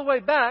all the way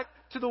back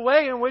to the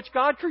way in which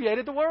God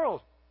created the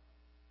world.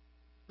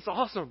 It's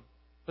awesome.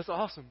 It's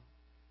awesome.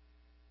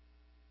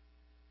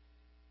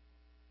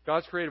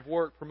 God's creative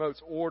work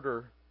promotes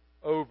order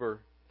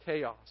over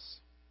chaos.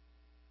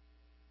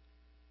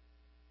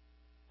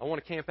 I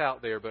want to camp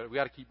out there, but we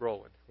got to keep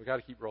rolling. We got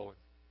to keep rolling.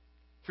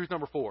 Truth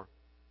number 4.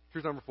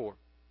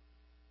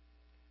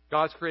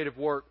 God's creative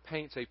work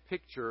paints a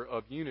picture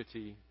of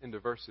unity in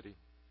diversity.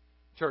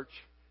 Church,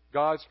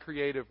 God's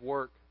creative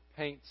work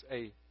paints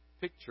a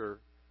picture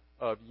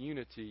of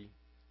unity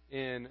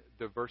in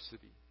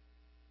diversity.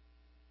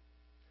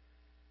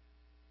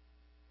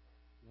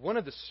 One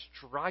of the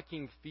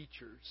striking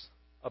features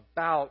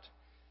about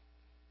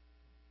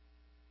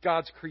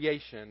God's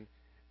creation,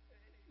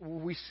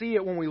 we see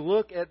it when we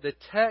look at the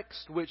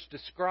text which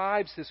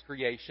describes His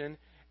creation,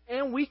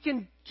 and we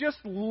can just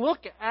look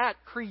at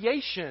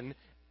creation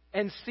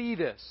and see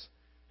this.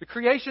 The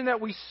creation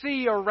that we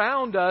see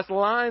around us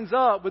lines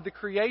up with the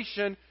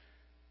creation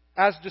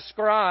as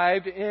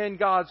described in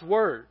God's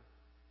Word.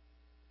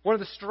 One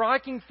of the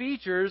striking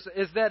features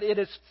is that it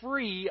is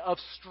free of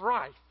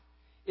strife.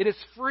 It is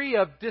free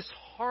of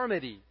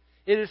disharmony.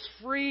 It is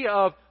free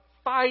of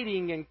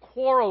fighting and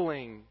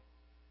quarreling.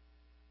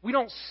 We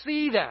don't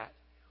see that,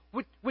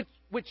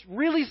 which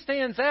really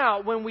stands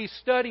out when we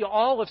study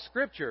all of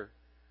Scripture.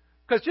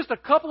 Because just a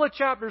couple of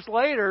chapters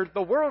later,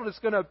 the world is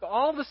going to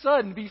all of a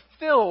sudden be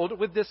filled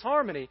with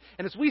disharmony.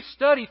 And as we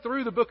study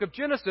through the book of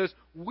Genesis,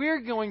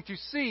 we're going to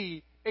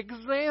see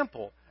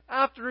example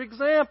after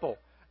example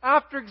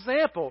after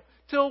example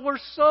till we're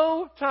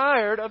so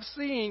tired of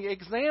seeing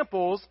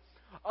examples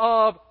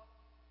of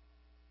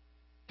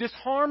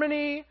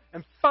disharmony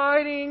and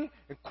fighting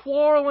and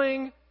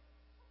quarreling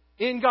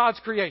in God's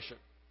creation.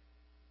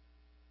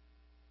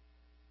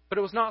 But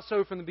it was not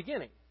so from the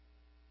beginning.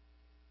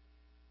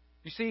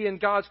 You see, in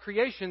God's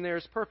creation, there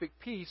is perfect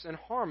peace and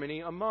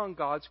harmony among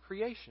God's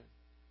creation.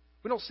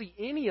 We don't see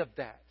any of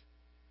that.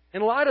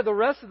 In light of the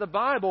rest of the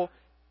Bible,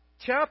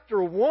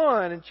 chapter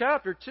 1 and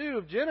chapter 2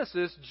 of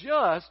Genesis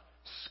just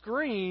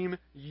scream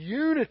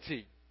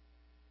unity.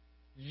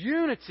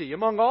 Unity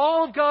among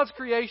all of God's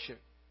creation.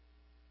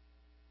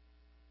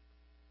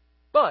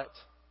 But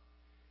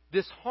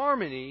this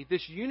harmony,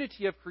 this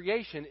unity of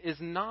creation is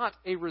not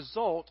a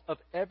result of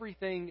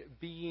everything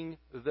being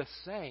the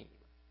same.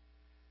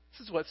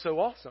 This is what's so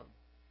awesome.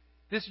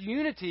 This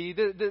unity,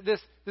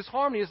 this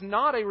harmony is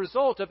not a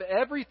result of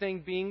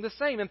everything being the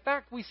same. In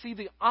fact, we see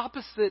the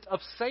opposite of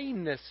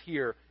sameness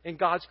here in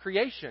God's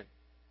creation.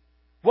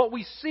 What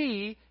we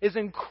see is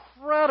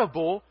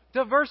incredible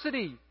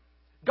diversity.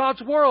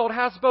 God's world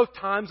has both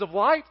times of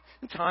light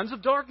and times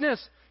of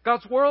darkness.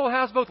 God's world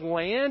has both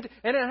land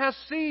and it has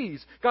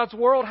seas. God's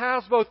world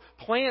has both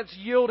plants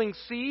yielding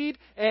seed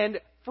and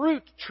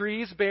fruit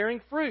trees bearing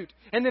fruit.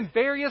 And then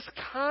various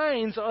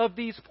kinds of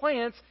these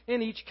plants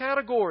in each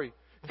category.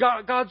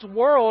 God's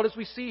world, as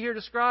we see here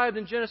described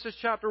in Genesis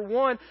chapter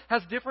 1,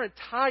 has different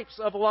types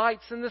of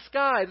lights in the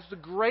sky. There's the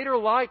greater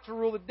light to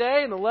rule the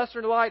day and the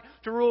lesser light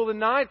to rule the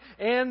night.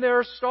 And there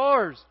are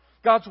stars.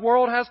 God's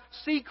world has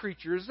sea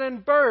creatures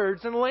and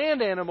birds and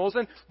land animals.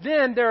 And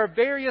then there are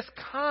various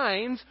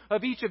kinds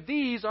of each of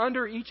these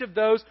under each of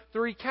those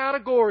three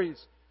categories.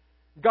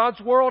 God's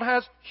world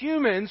has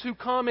humans who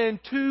come in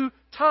two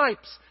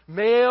types,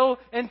 male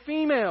and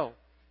female.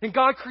 And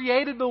God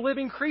created the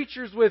living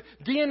creatures with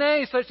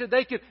DNA such that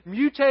they could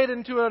mutate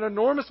into an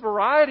enormous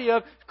variety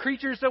of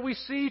creatures that we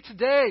see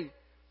today.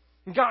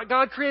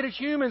 God created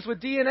humans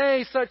with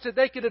DNA such that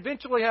they could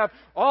eventually have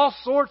all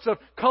sorts of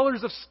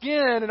colors of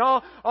skin and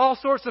all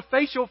sorts of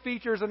facial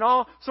features and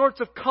all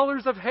sorts of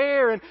colors of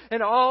hair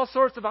and all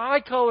sorts of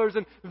eye colors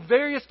and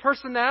various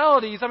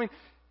personalities. I mean,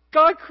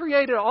 God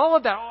created all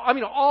of that. I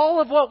mean, all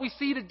of what we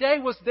see today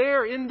was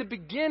there in the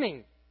beginning.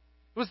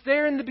 It was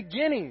there in the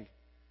beginning.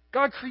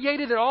 God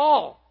created it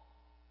all.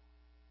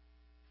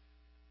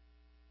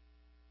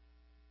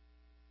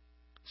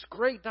 It's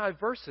great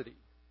diversity.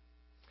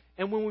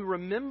 And when we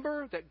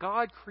remember that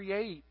God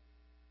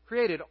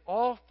created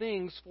all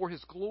things for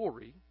His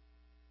glory,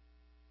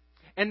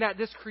 and that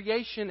this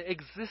creation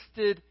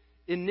existed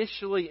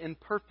initially in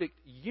perfect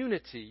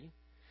unity,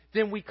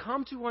 then we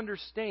come to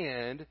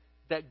understand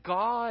that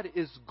God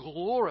is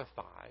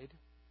glorified.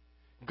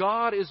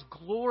 God is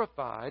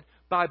glorified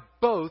by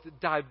both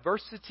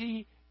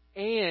diversity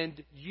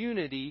and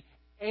unity,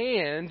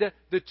 and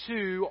the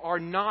two are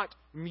not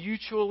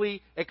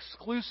mutually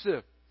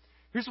exclusive.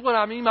 Here's what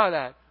I mean by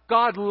that.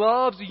 God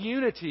loves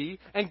unity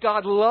and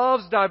God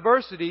loves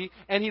diversity,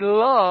 and He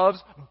loves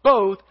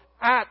both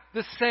at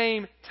the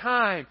same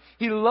time.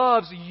 He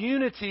loves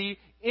unity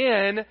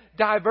in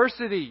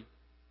diversity.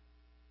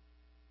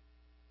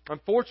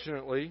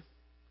 Unfortunately,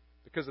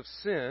 because of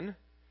sin,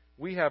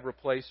 we have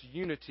replaced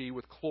unity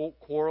with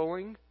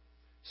quarreling,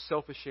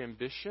 selfish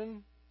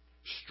ambition,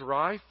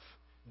 strife,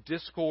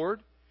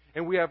 discord,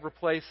 and we have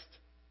replaced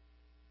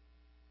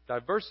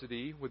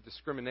diversity with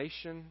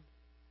discrimination,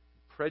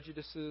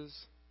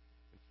 prejudices,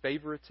 and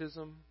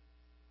favoritism,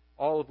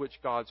 all of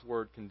which God's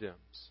Word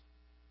condemns.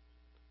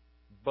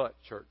 But,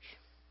 church,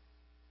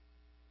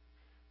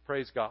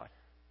 praise God.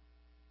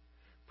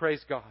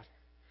 Praise God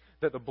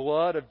that the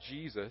blood of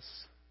Jesus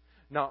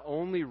not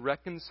only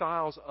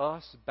reconciles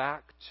us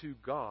back to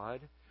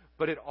God,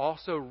 but it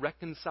also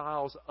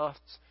reconciles us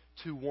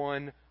to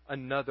one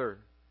another.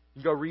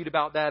 You go read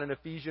about that in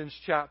Ephesians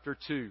chapter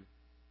 2.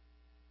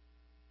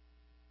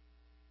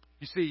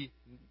 You see,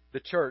 the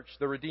church,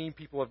 the redeemed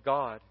people of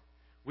God,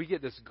 we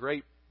get this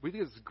great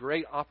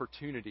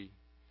opportunity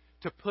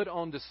to put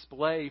on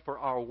display for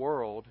our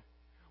world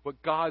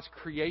what God's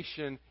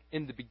creation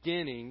in the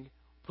beginning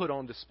put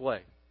on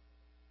display.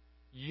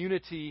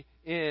 Unity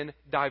in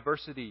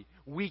diversity.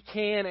 We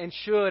can and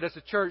should, as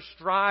a church,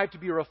 strive to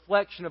be a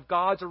reflection of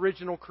God's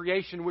original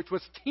creation, which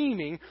was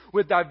teeming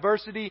with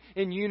diversity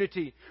and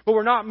unity. But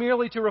we're not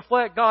merely to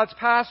reflect God's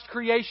past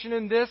creation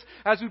in this.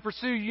 As we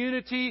pursue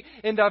unity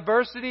and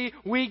diversity,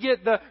 we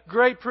get the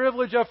great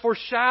privilege of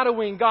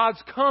foreshadowing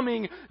God's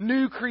coming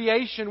new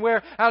creation,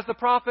 where, as the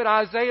prophet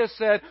Isaiah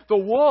said, the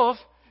wolf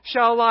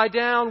shall lie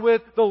down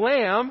with the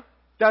lamb,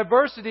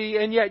 diversity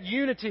and yet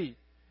unity.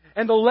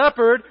 And the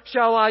leopard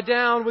shall lie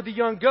down with the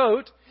young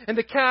goat, and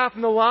the calf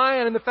and the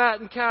lion and the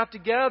fattened calf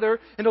together,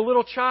 and a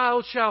little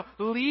child shall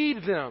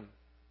lead them.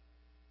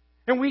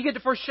 And we get to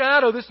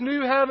foreshadow this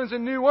new heavens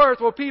and new earth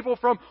where people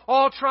from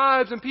all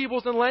tribes and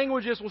peoples and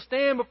languages will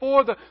stand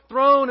before the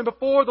throne and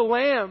before the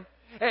Lamb.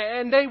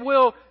 And they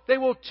will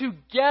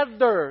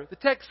together, the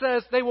text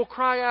says, they will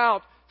cry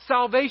out,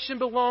 salvation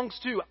belongs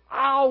to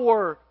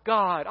our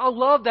God. I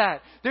love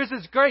that. There's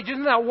this great,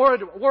 isn't that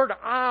word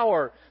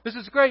our? There's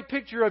this great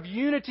picture of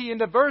unity and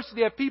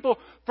diversity of people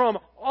from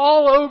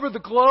all over the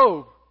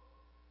globe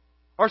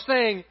are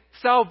saying,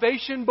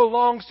 salvation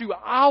belongs to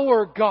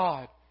our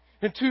God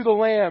and to the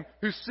Lamb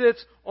who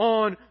sits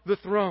on the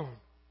throne.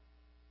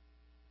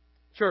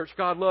 Church,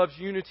 God loves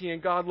unity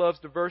and God loves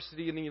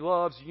diversity, and He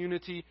loves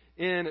unity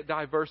in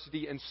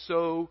diversity, and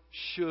so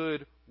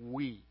should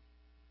we.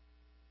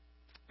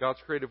 God's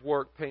creative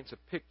work paints a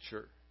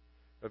picture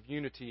of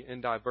unity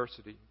in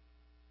diversity.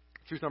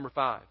 Truth number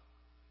 5.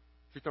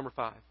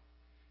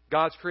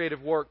 God's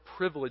creative work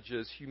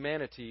privileges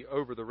humanity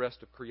over the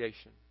rest of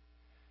creation.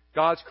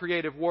 God's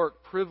creative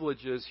work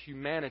privileges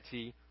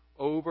humanity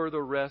over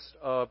the rest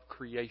of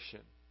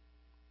creation.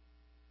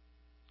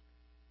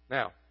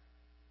 Now,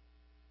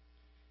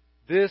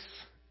 this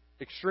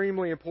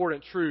extremely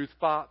important truth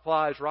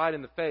flies right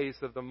in the face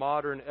of the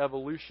modern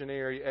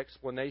evolutionary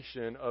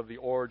explanation of the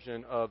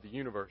origin of the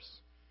universe.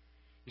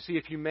 You see,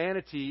 if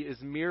humanity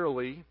is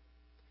merely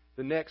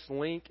the next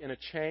link in a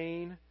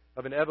chain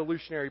of an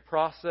evolutionary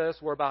process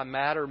whereby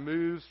matter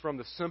moves from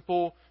the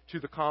simple to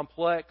the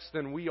complex,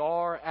 then we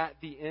are, at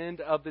the end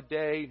of the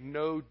day,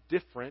 no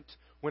different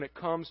when it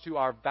comes to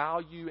our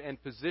value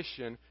and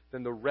position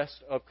than the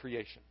rest of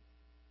creation.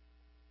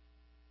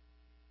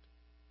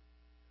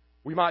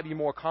 We might be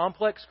more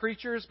complex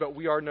creatures, but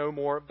we are no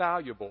more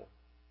valuable.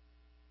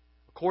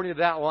 According to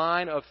that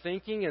line of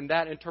thinking and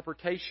that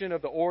interpretation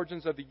of the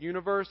origins of the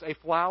universe, a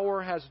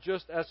flower has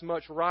just as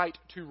much right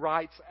to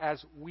rights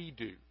as we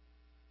do.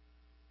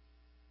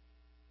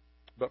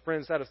 But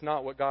friends, that is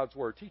not what God's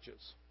Word teaches.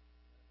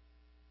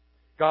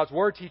 God's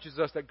Word teaches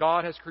us that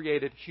God has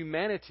created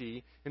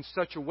humanity in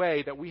such a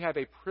way that we have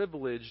a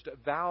privileged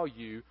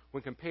value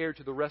when compared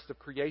to the rest of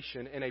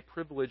creation, and a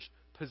privileged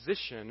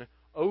position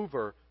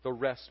over the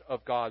rest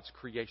of God's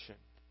creation.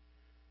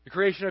 The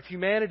creation of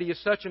humanity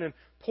is such an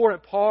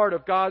important part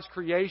of God's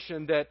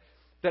creation that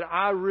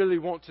I really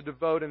want to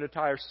devote an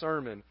entire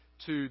sermon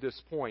to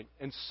this point.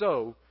 And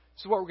so,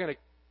 this is what we're going to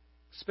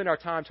spend our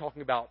time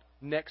talking about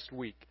next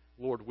week,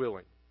 Lord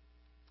willing.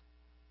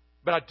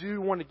 But I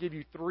do want to give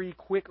you 3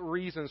 quick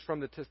reasons from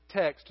the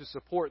text to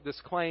support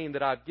this claim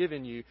that I've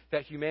given you,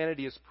 that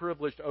humanity is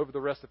privileged over the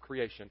rest of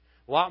creation.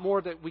 A lot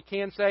more that we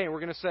can say, and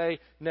we're going to say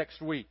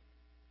next week.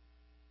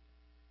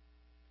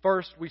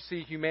 First, we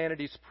see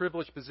humanity's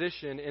privileged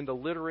position in the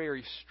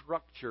literary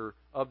structure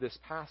of this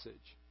passage.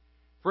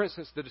 For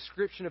instance, the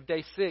description of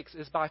day 6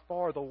 is by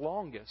far the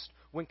longest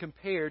when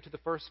compared to the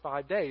first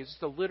 5 days.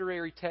 It's a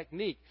literary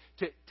technique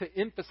to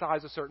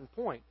emphasize a certain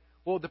point.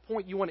 Well, the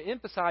point you want to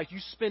emphasize, you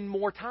spend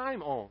more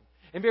time on.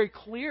 And very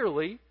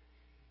clearly,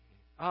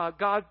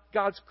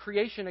 God's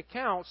creation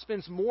account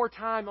spends more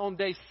time on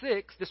day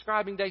 6,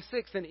 describing day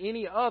 6, than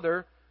any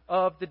other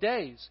of the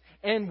days.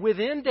 And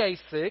within day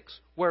 6,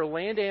 where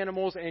land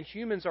animals and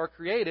humans are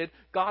created,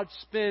 God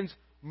spends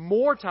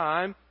more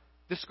time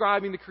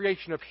describing the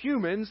creation of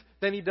humans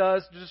than He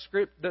does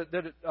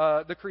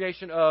the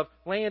creation of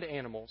land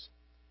animals.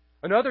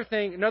 Another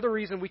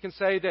reason we can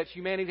say that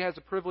humanity has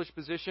a privileged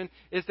position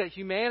is that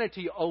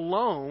humanity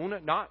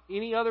alone, not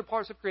any other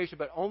parts of creation,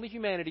 but only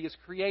humanity, is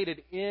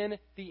created in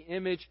the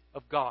image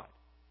of God.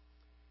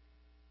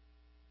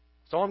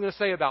 That's all I'm going to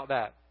say about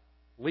that.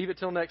 Leave it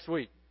till next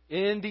week.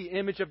 In the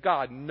image of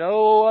God.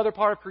 No other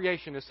part of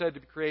creation is said to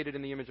be created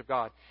in the image of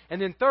God.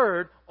 And then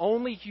third,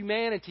 only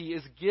humanity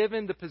is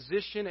given the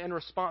position and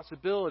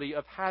responsibility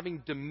of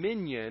having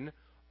dominion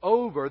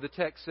over, the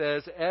text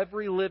says,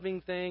 every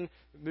living thing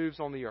that moves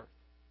on the earth.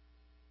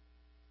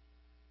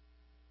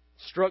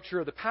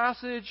 Structure of the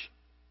passage,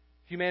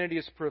 humanity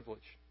is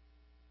privileged.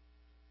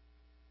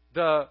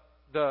 The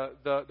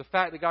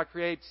fact that God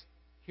creates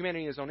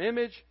humanity in His own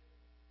image,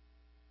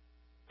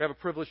 we have a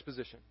privileged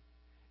position.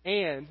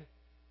 And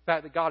the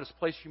fact that God has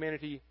placed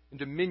humanity in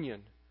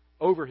dominion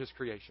over His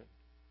creation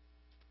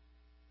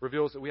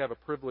reveals that we have a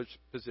privileged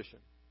position.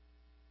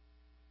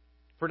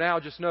 For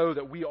now, just know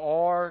that we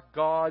are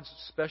God's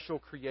special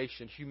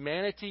creation.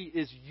 Humanity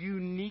is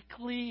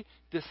uniquely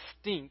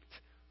distinct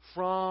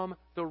from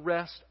the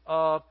rest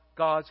of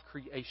God's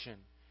creation.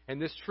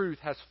 And this truth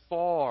has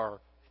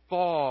far,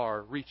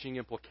 far-reaching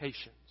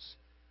implications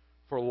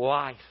for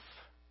life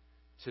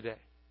today.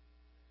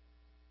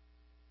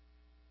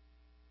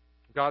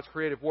 God's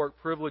creative work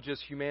privileges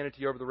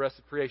humanity over the rest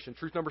of creation.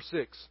 Truth number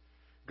 6,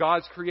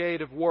 God's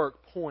creative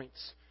work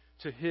points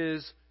to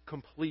His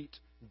complete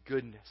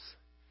goodness.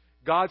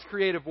 God's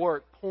creative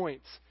work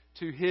points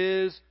to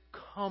His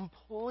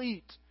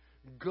complete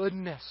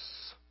goodness.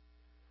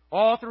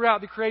 All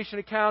throughout the creation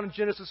account in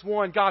Genesis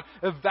 1, God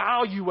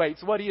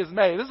evaluates what He has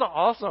made. This is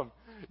awesome.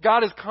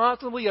 God is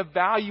constantly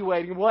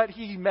evaluating what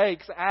He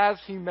makes as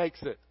He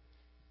makes it.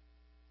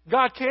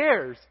 God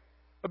cares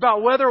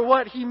about whether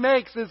what He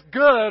makes is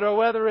good or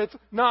whether it's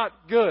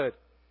not good.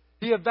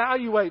 He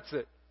evaluates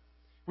it.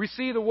 We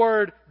see the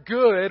word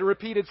good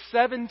repeated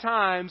 7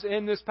 times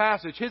in this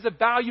passage. His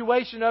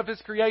evaluation of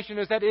His creation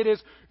is that it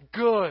is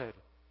good.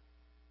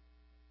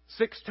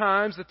 6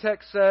 times the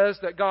text says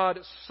that God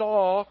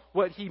saw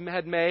what He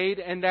had made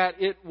and that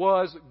it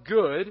was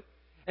good.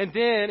 And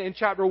then in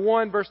chapter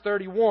 1, verse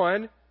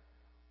 31,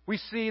 we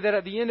see that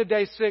at the end of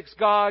day 6,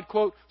 God,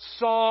 quote,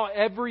 saw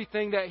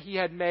everything that He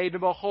had made,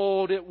 and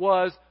behold, it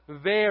was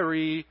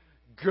very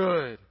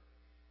good.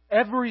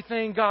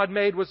 Everything God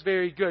made was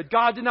very good.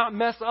 God did not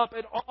mess up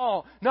at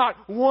all. Not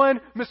one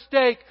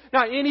mistake.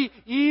 Not any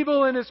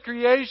evil in His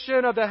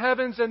creation of the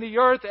heavens and the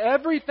earth.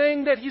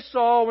 Everything that He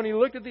saw when He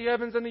looked at the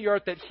heavens and the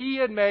earth that He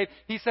had made,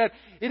 He said,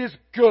 it is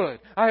good.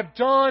 I have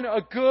done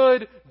a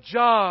good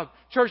job.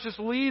 Church, this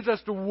leads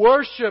us to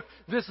worship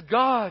this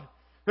God.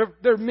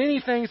 There are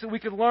many things that we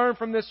could learn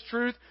from this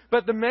truth,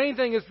 but the main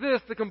thing is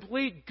this: the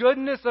complete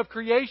goodness of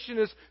creation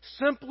is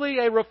simply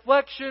a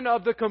reflection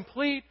of the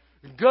complete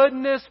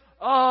goodness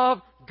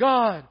of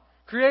God.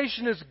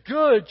 Creation is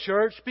good,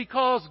 church,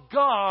 because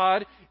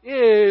God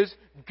is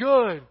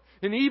good.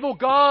 An evil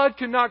God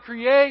could not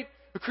create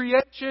a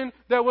creation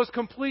that was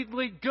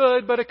completely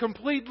good, but a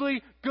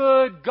completely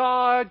good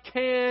God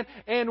can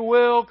and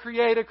will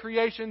create a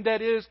creation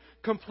that is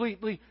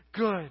completely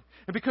good.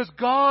 And because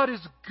God is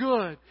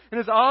good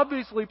and is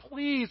obviously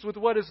pleased with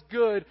what is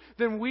good,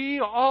 then we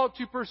ought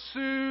to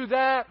pursue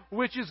that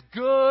which is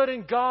good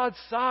in God's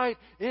sight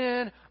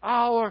in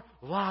our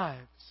lives.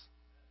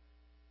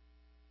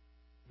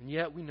 And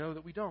yet we know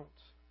that we don't.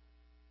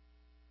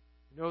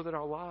 We know that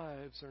our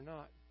lives are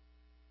not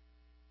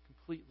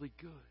completely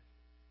good.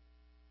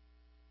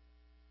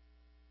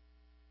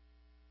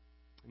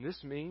 And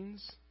this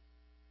means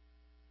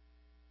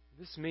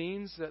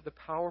that the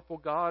powerful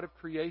God of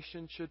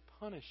creation should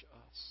punish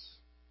us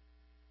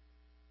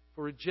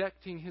for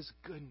rejecting His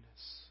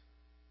goodness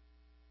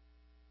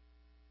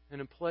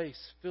and in place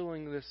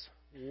filling this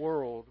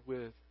world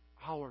with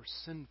our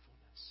sinfulness.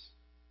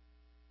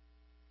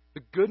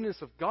 The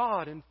goodness of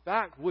God, in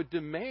fact, would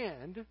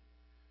demand,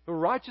 the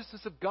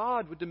righteousness of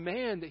God would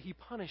demand that He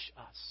punish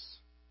us.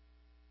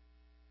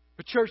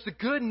 But church, the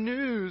good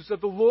news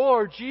of the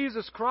Lord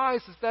Jesus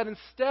Christ is that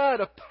instead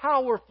of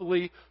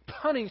powerfully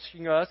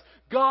punishing us,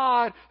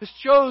 God has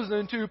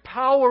chosen to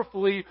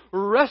powerfully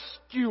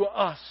rescue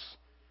us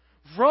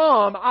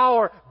from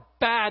our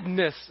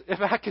badness, if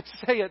I could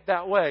say it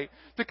that way,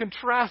 to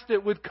contrast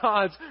it with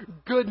God's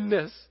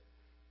goodness.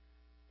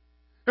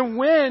 And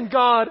when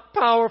God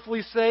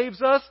powerfully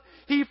saves us,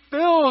 He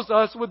fills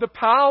us with the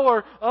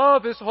power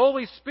of His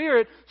Holy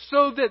Spirit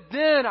so that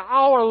then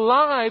our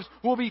lives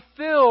will be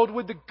filled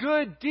with the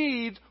good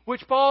deeds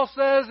which Paul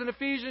says in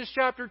Ephesians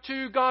chapter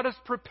 2, God has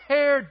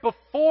prepared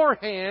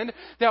beforehand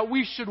that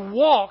we should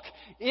walk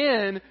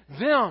in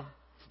them.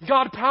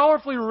 God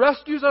powerfully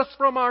rescues us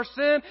from our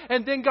sin,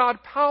 and then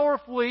God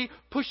powerfully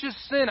pushes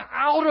sin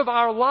out of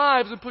our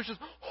lives and pushes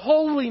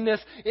holiness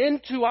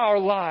into our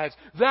lives.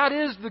 That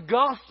is the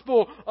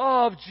gospel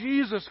of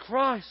Jesus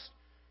Christ.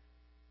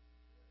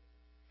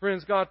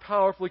 Friends, God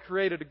powerfully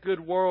created a good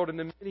world, and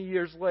then many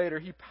years later,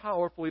 He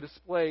powerfully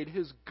displayed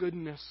His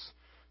goodness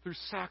through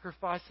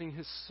sacrificing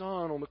His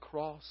Son on the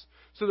cross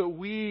so that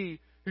we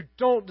who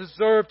don't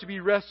deserve to be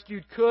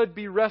rescued could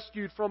be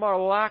rescued from our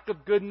lack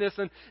of goodness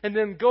and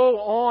then go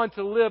on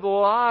to live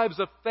lives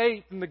of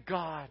faith in the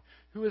God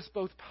who is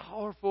both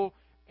powerful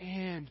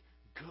and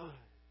good.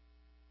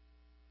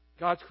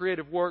 God's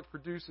creative work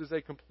produces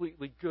a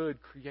completely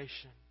good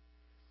creation.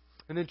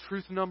 And then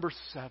truth number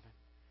 7.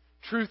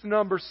 Truth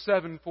number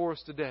 7 for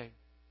us today.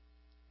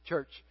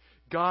 Church,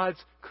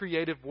 God's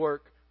creative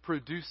work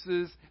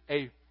produces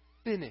a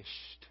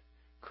finished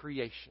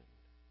creation.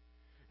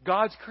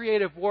 God's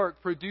creative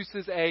work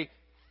produces a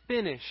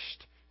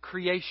finished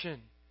creation.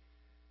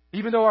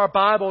 Even though our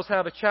Bibles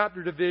have a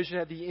chapter division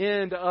at the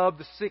end of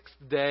the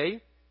 6th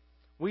day,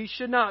 we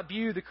should not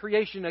view the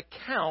creation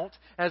account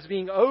as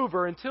being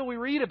over until we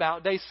read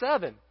about day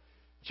 7.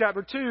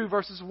 Chapter 2,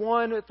 verses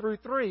 1 through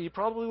 3.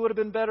 Probably would have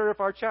been better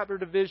if our chapter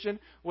division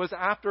was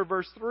after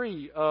verse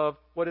 3 of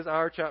what is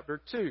our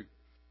chapter 2.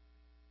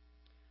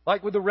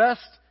 Like with the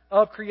rest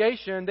of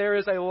creation, there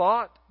is a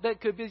lot that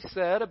could be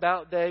said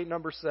about day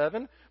number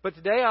 7. But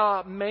today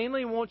I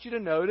mainly want you to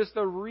notice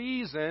the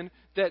reason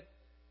that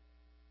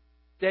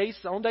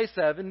on day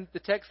 7, the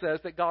text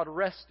says that God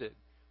rested.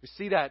 We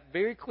see that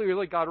very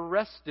clearly. God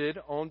rested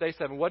on day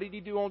 7. What did He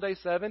do on day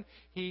 7?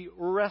 He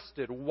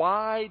rested.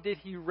 Why did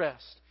He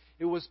rest?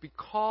 It was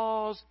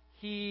because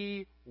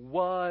He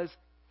was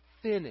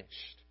finished.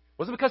 It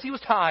wasn't because He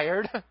was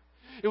tired.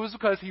 It was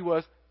because He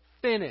was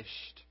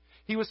finished.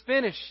 He was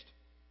finished.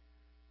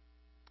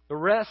 The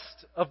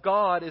rest of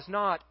God is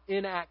not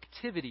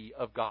inactivity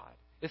of God.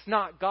 It's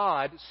not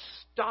God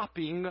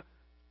stopping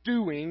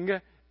doing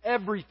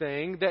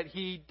everything that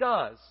He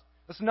does.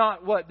 That's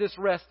not what this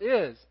rest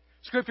is.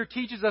 Scripture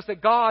teaches us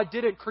that God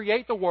didn't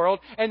create the world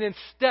and then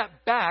step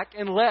back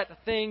and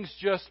let things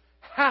just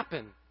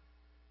happen.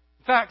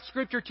 In fact,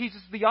 Scripture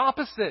teaches the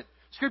opposite.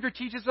 Scripture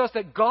teaches us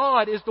that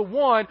God is the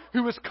one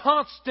who is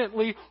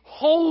constantly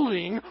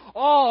holding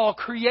all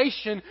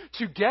creation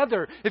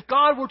together. If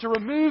God were to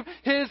remove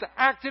His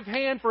active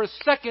hand for a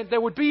second,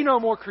 there would be no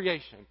more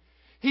creation.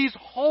 He's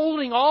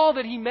holding all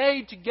that He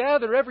made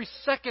together every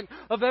second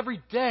of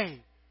every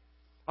day.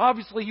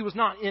 Obviously, He was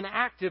not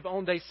inactive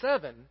on day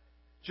 7,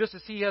 just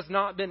as He has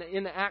not been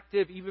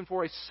inactive even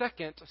for a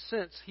second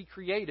since He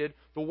created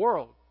the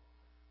world.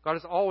 God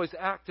is always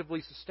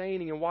actively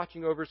sustaining and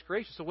watching over His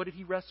creation. So what did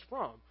He rest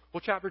from?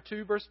 Well, chapter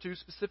 2, verse 2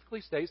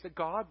 specifically states that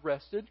God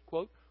rested,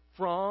 quote,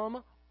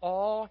 from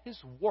all His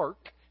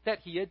work that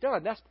He had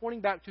done. That's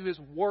pointing back to His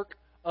work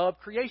of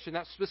creation,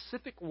 that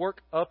specific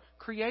work of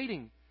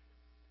creating.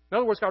 In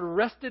other words, God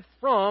rested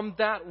from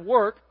that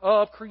work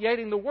of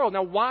creating the world.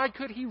 Now, why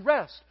could He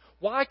rest?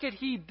 Why could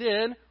He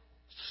then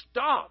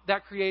stop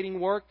that creating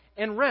work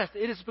and rest?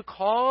 It is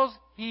because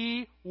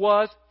He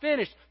was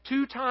finished.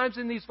 2 times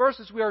in these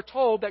verses we are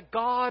told that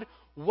God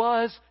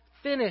was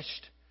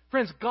finished.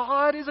 Friends,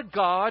 God is a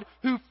God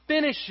who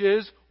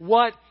finishes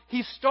what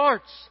He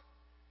starts.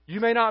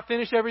 You may not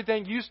finish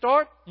everything you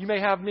start. You may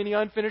have many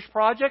unfinished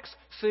projects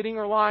sitting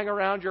or lying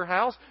around your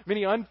house,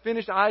 many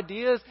unfinished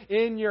ideas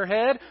in your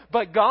head,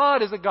 but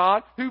God is a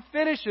God who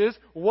finishes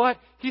what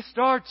He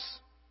starts.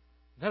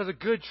 That is a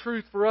good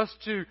truth for us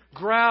to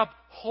grab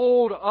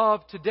hold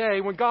of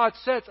today. When God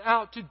sets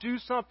out to do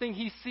something,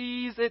 He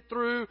sees it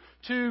through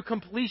to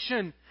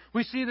completion.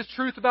 We see this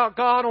truth about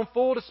God on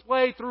full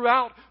display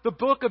throughout the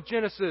book of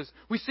Genesis.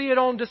 We see it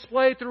on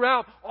display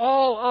throughout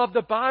all of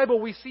the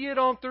Bible. We see it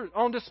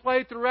on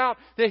display throughout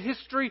the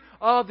history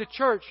of the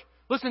church.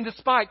 Listen,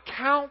 despite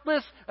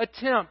countless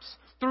attempts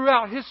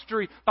throughout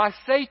history by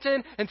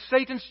Satan and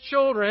Satan's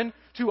children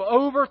to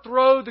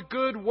overthrow the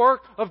good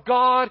work of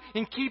God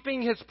in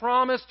keeping His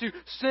promise to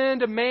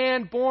send a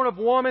man born of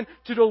woman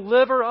to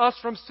deliver us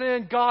from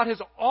sin, God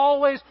has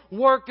always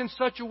worked in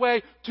such a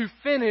way to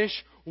finish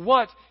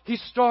what He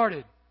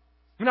started.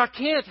 And I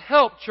can't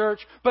help, church,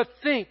 but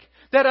think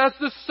that as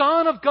the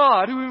Son of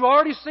God, who we've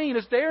already seen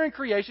is there in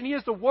creation, He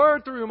is the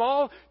Word through whom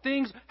all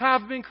things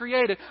have been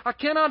created. I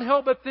cannot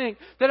help but think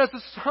that as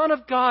the Son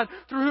of God,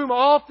 through whom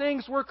all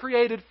things were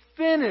created,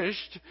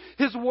 finished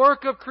His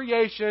work of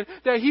creation,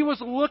 that He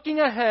was looking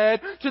ahead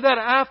to that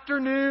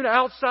afternoon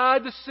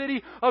outside the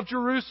city of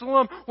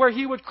Jerusalem where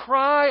He would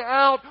cry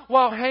out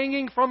while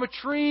hanging from a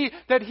tree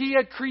that He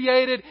had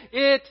created,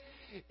 "It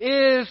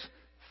is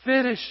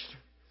finished."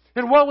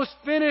 And what was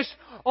finished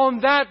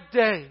on that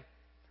day?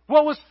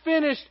 What was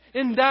finished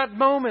in that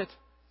moment?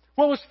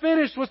 What was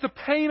finished was the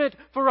payment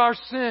for our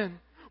sin.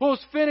 What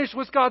was finished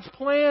was God's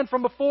plan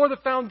from before the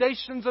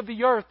foundations of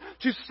the earth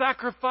to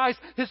sacrifice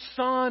His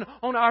Son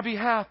on our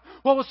behalf.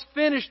 What was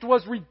finished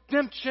was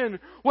redemption,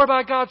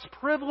 whereby God's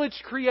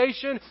privileged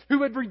creation,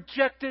 who had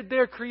rejected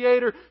their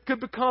Creator, could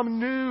become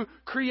new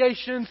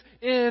creations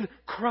in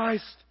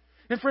Christ.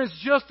 And friends,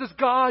 just as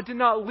God did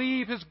not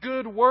leave His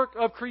good work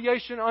of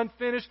creation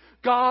unfinished,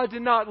 God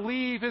did not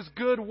leave His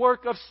good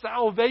work of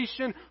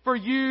salvation for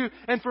you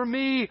and for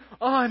me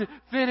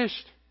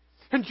unfinished.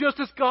 And just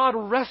as God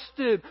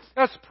rested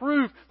as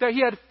proof that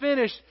He had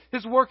finished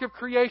His work of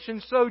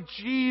creation, so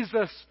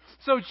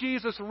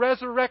Jesus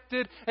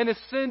resurrected and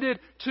ascended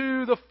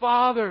to the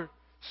Father,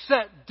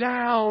 sat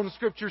down,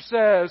 Scripture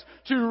says,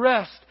 to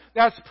rest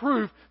as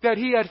proof that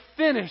He had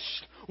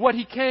finished what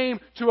He came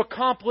to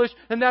accomplish,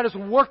 and that is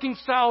working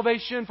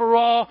salvation for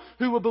all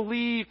who will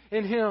believe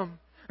in Him.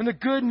 And the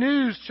good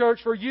news, church,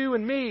 for you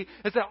and me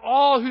is that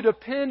all who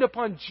depend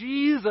upon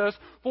Jesus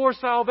for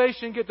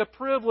salvation get the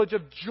privilege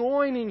of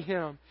joining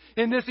Him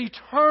in this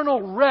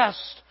eternal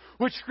rest,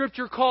 which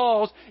Scripture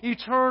calls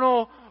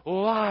eternal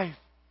life.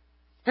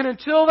 And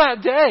until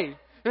that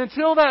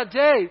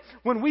day,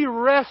 when we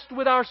rest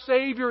with our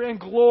Savior in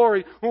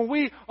glory, when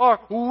we are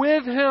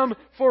with Him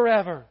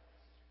forever,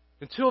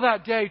 until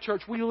that day,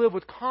 church, we live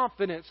with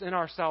confidence in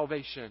our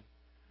salvation.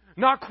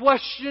 Not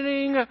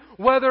questioning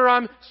whether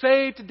I'm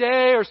saved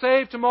today or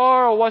saved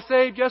tomorrow, or was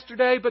saved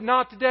yesterday but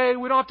not today.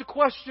 We don't have to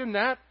question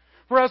that.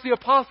 For as the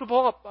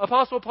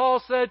Apostle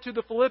Paul said to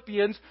the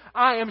Philippians,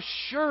 "I am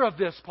sure of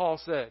this," Paul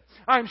said.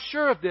 "I am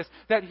sure of this,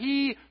 that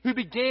He who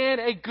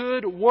began a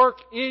good work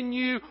in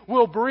you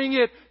will bring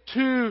it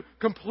to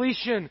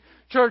completion."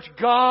 Church,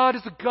 God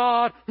is a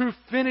God who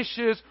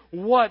finishes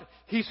what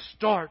He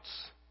starts.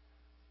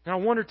 And I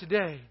wonder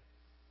today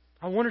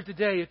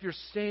if you're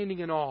standing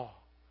in awe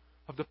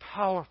of the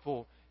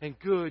powerful and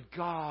good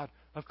God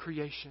of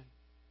creation.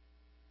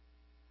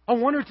 I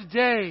wonder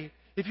today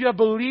if you have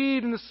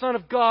believed in the Son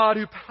of God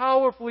who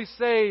powerfully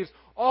saves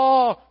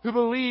all who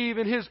believe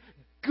in His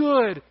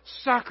good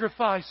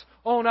sacrifice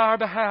on our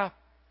behalf.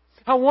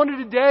 I wonder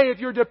today if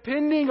you're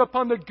depending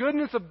upon the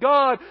goodness of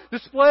God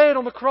displayed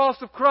on the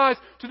cross of Christ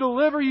to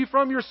deliver you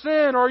from your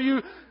sin, or are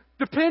you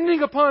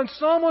depending upon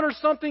someone or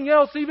something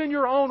else, even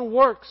your own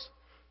works?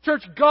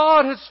 Church,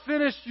 God has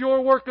finished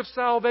your work of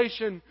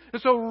salvation.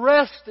 And so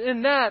rest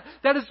in that.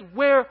 That is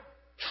where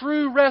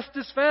true rest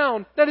is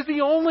found. That is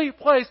the only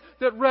place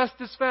that rest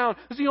is found.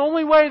 It's the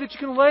only way that you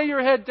can lay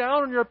your head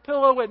down on your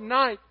pillow at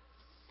night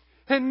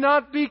and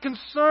not be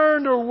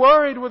concerned or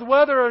worried with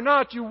whether or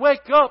not you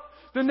wake up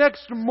the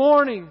next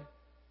morning.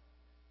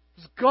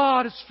 Because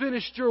God has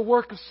finished your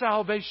work of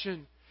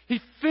salvation. He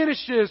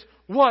finishes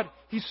what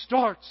He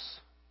starts.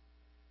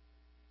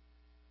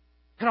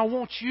 And I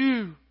want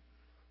you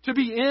to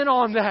be in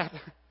on that.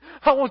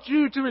 I want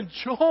you to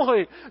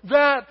enjoy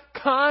that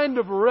kind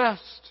of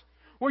rest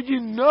where you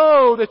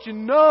know that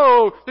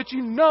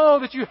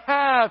you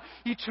have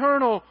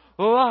eternal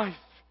life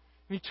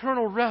and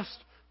eternal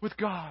rest with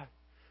God.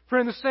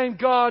 Friend, the same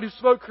God who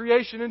spoke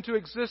creation into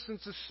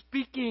existence is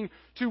speaking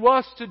to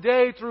us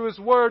today through His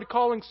Word,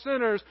 calling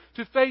sinners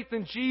to faith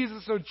in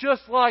Jesus. So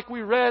just like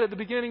we read at the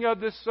beginning of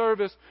this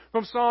service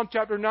from Psalm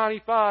chapter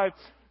 95,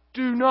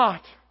 do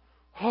not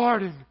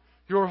harden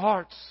your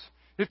hearts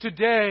if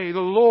today the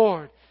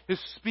Lord is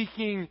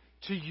speaking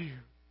to you.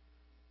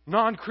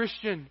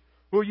 Non-Christian,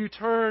 will you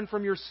turn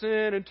from your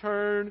sin and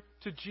turn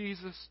to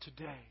Jesus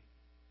today?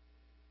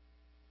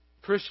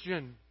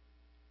 Christian,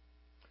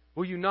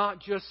 will you not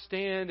just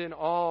stand in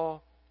awe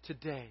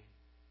today,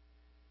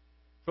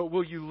 but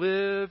will you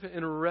live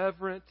in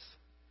reverent,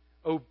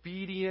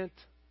 obedient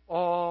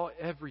awe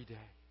every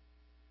day?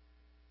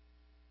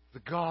 The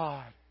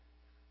God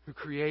who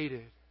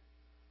created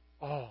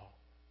all.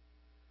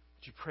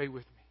 Would you pray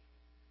with me?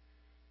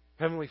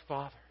 Heavenly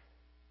Father,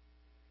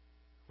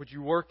 would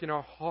you work in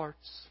our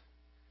hearts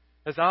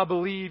as I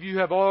believe you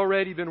have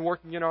already been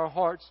working in our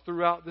hearts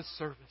throughout this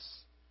service.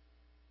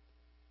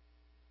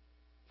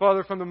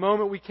 Father, from the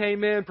moment we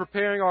came in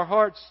preparing our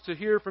hearts to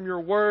hear from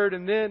your word,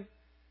 and then,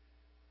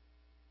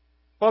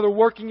 Father,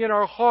 working in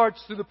our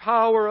hearts through the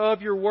power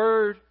of your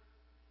word.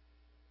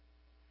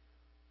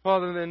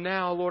 Father, and then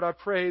now, Lord, I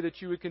pray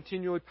that you would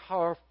continue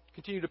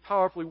to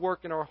powerfully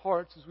work in our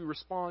hearts as we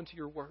respond to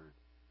your word.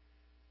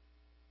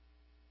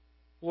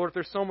 Lord, if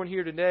there's someone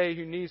here today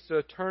who needs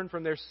to turn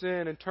from their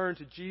sin and turn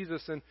to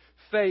Jesus and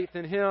faith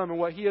in Him and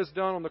what He has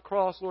done on the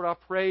cross, Lord, I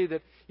pray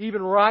that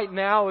even right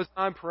now as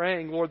I'm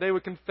praying, Lord, they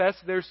would confess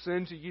their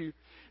sin to you.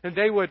 And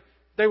they would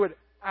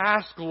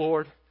ask,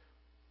 Lord,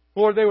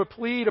 they would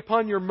plead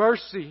upon your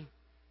mercy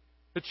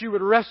that you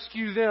would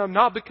rescue them,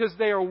 not because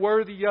they are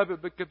worthy of it,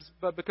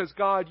 but because,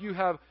 God, you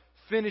have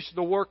finished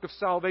the work of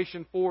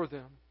salvation for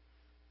them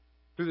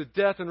through the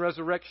death and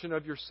resurrection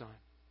of your Son.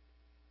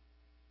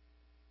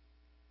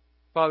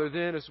 Father,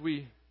 then as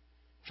we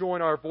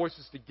join our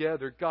voices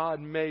together, God,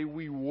 may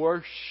we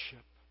worship.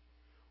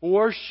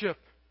 Worship.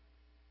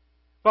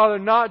 Father,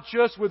 not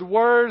just with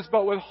words,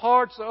 but with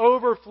hearts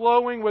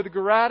overflowing with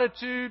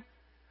gratitude.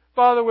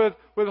 Father,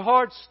 with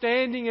hearts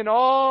standing in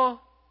awe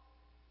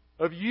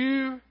of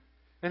you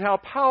and how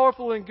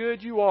powerful and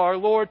good you are.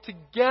 Lord,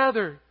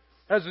 together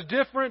as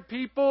different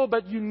people,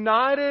 but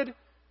united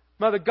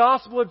by the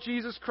gospel of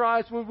Jesus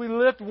Christ, when we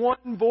lift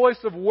one voice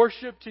of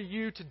worship to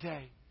you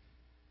today.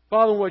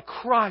 Father, would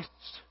Christ,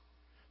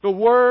 the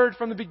Word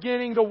from the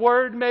beginning, the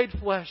Word made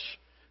flesh,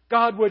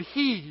 God, would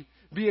He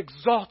be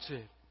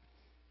exalted.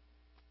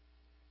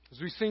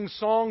 As we sing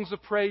songs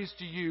of praise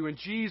to you, in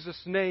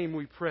Jesus' name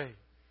we pray.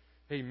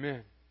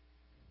 Amen.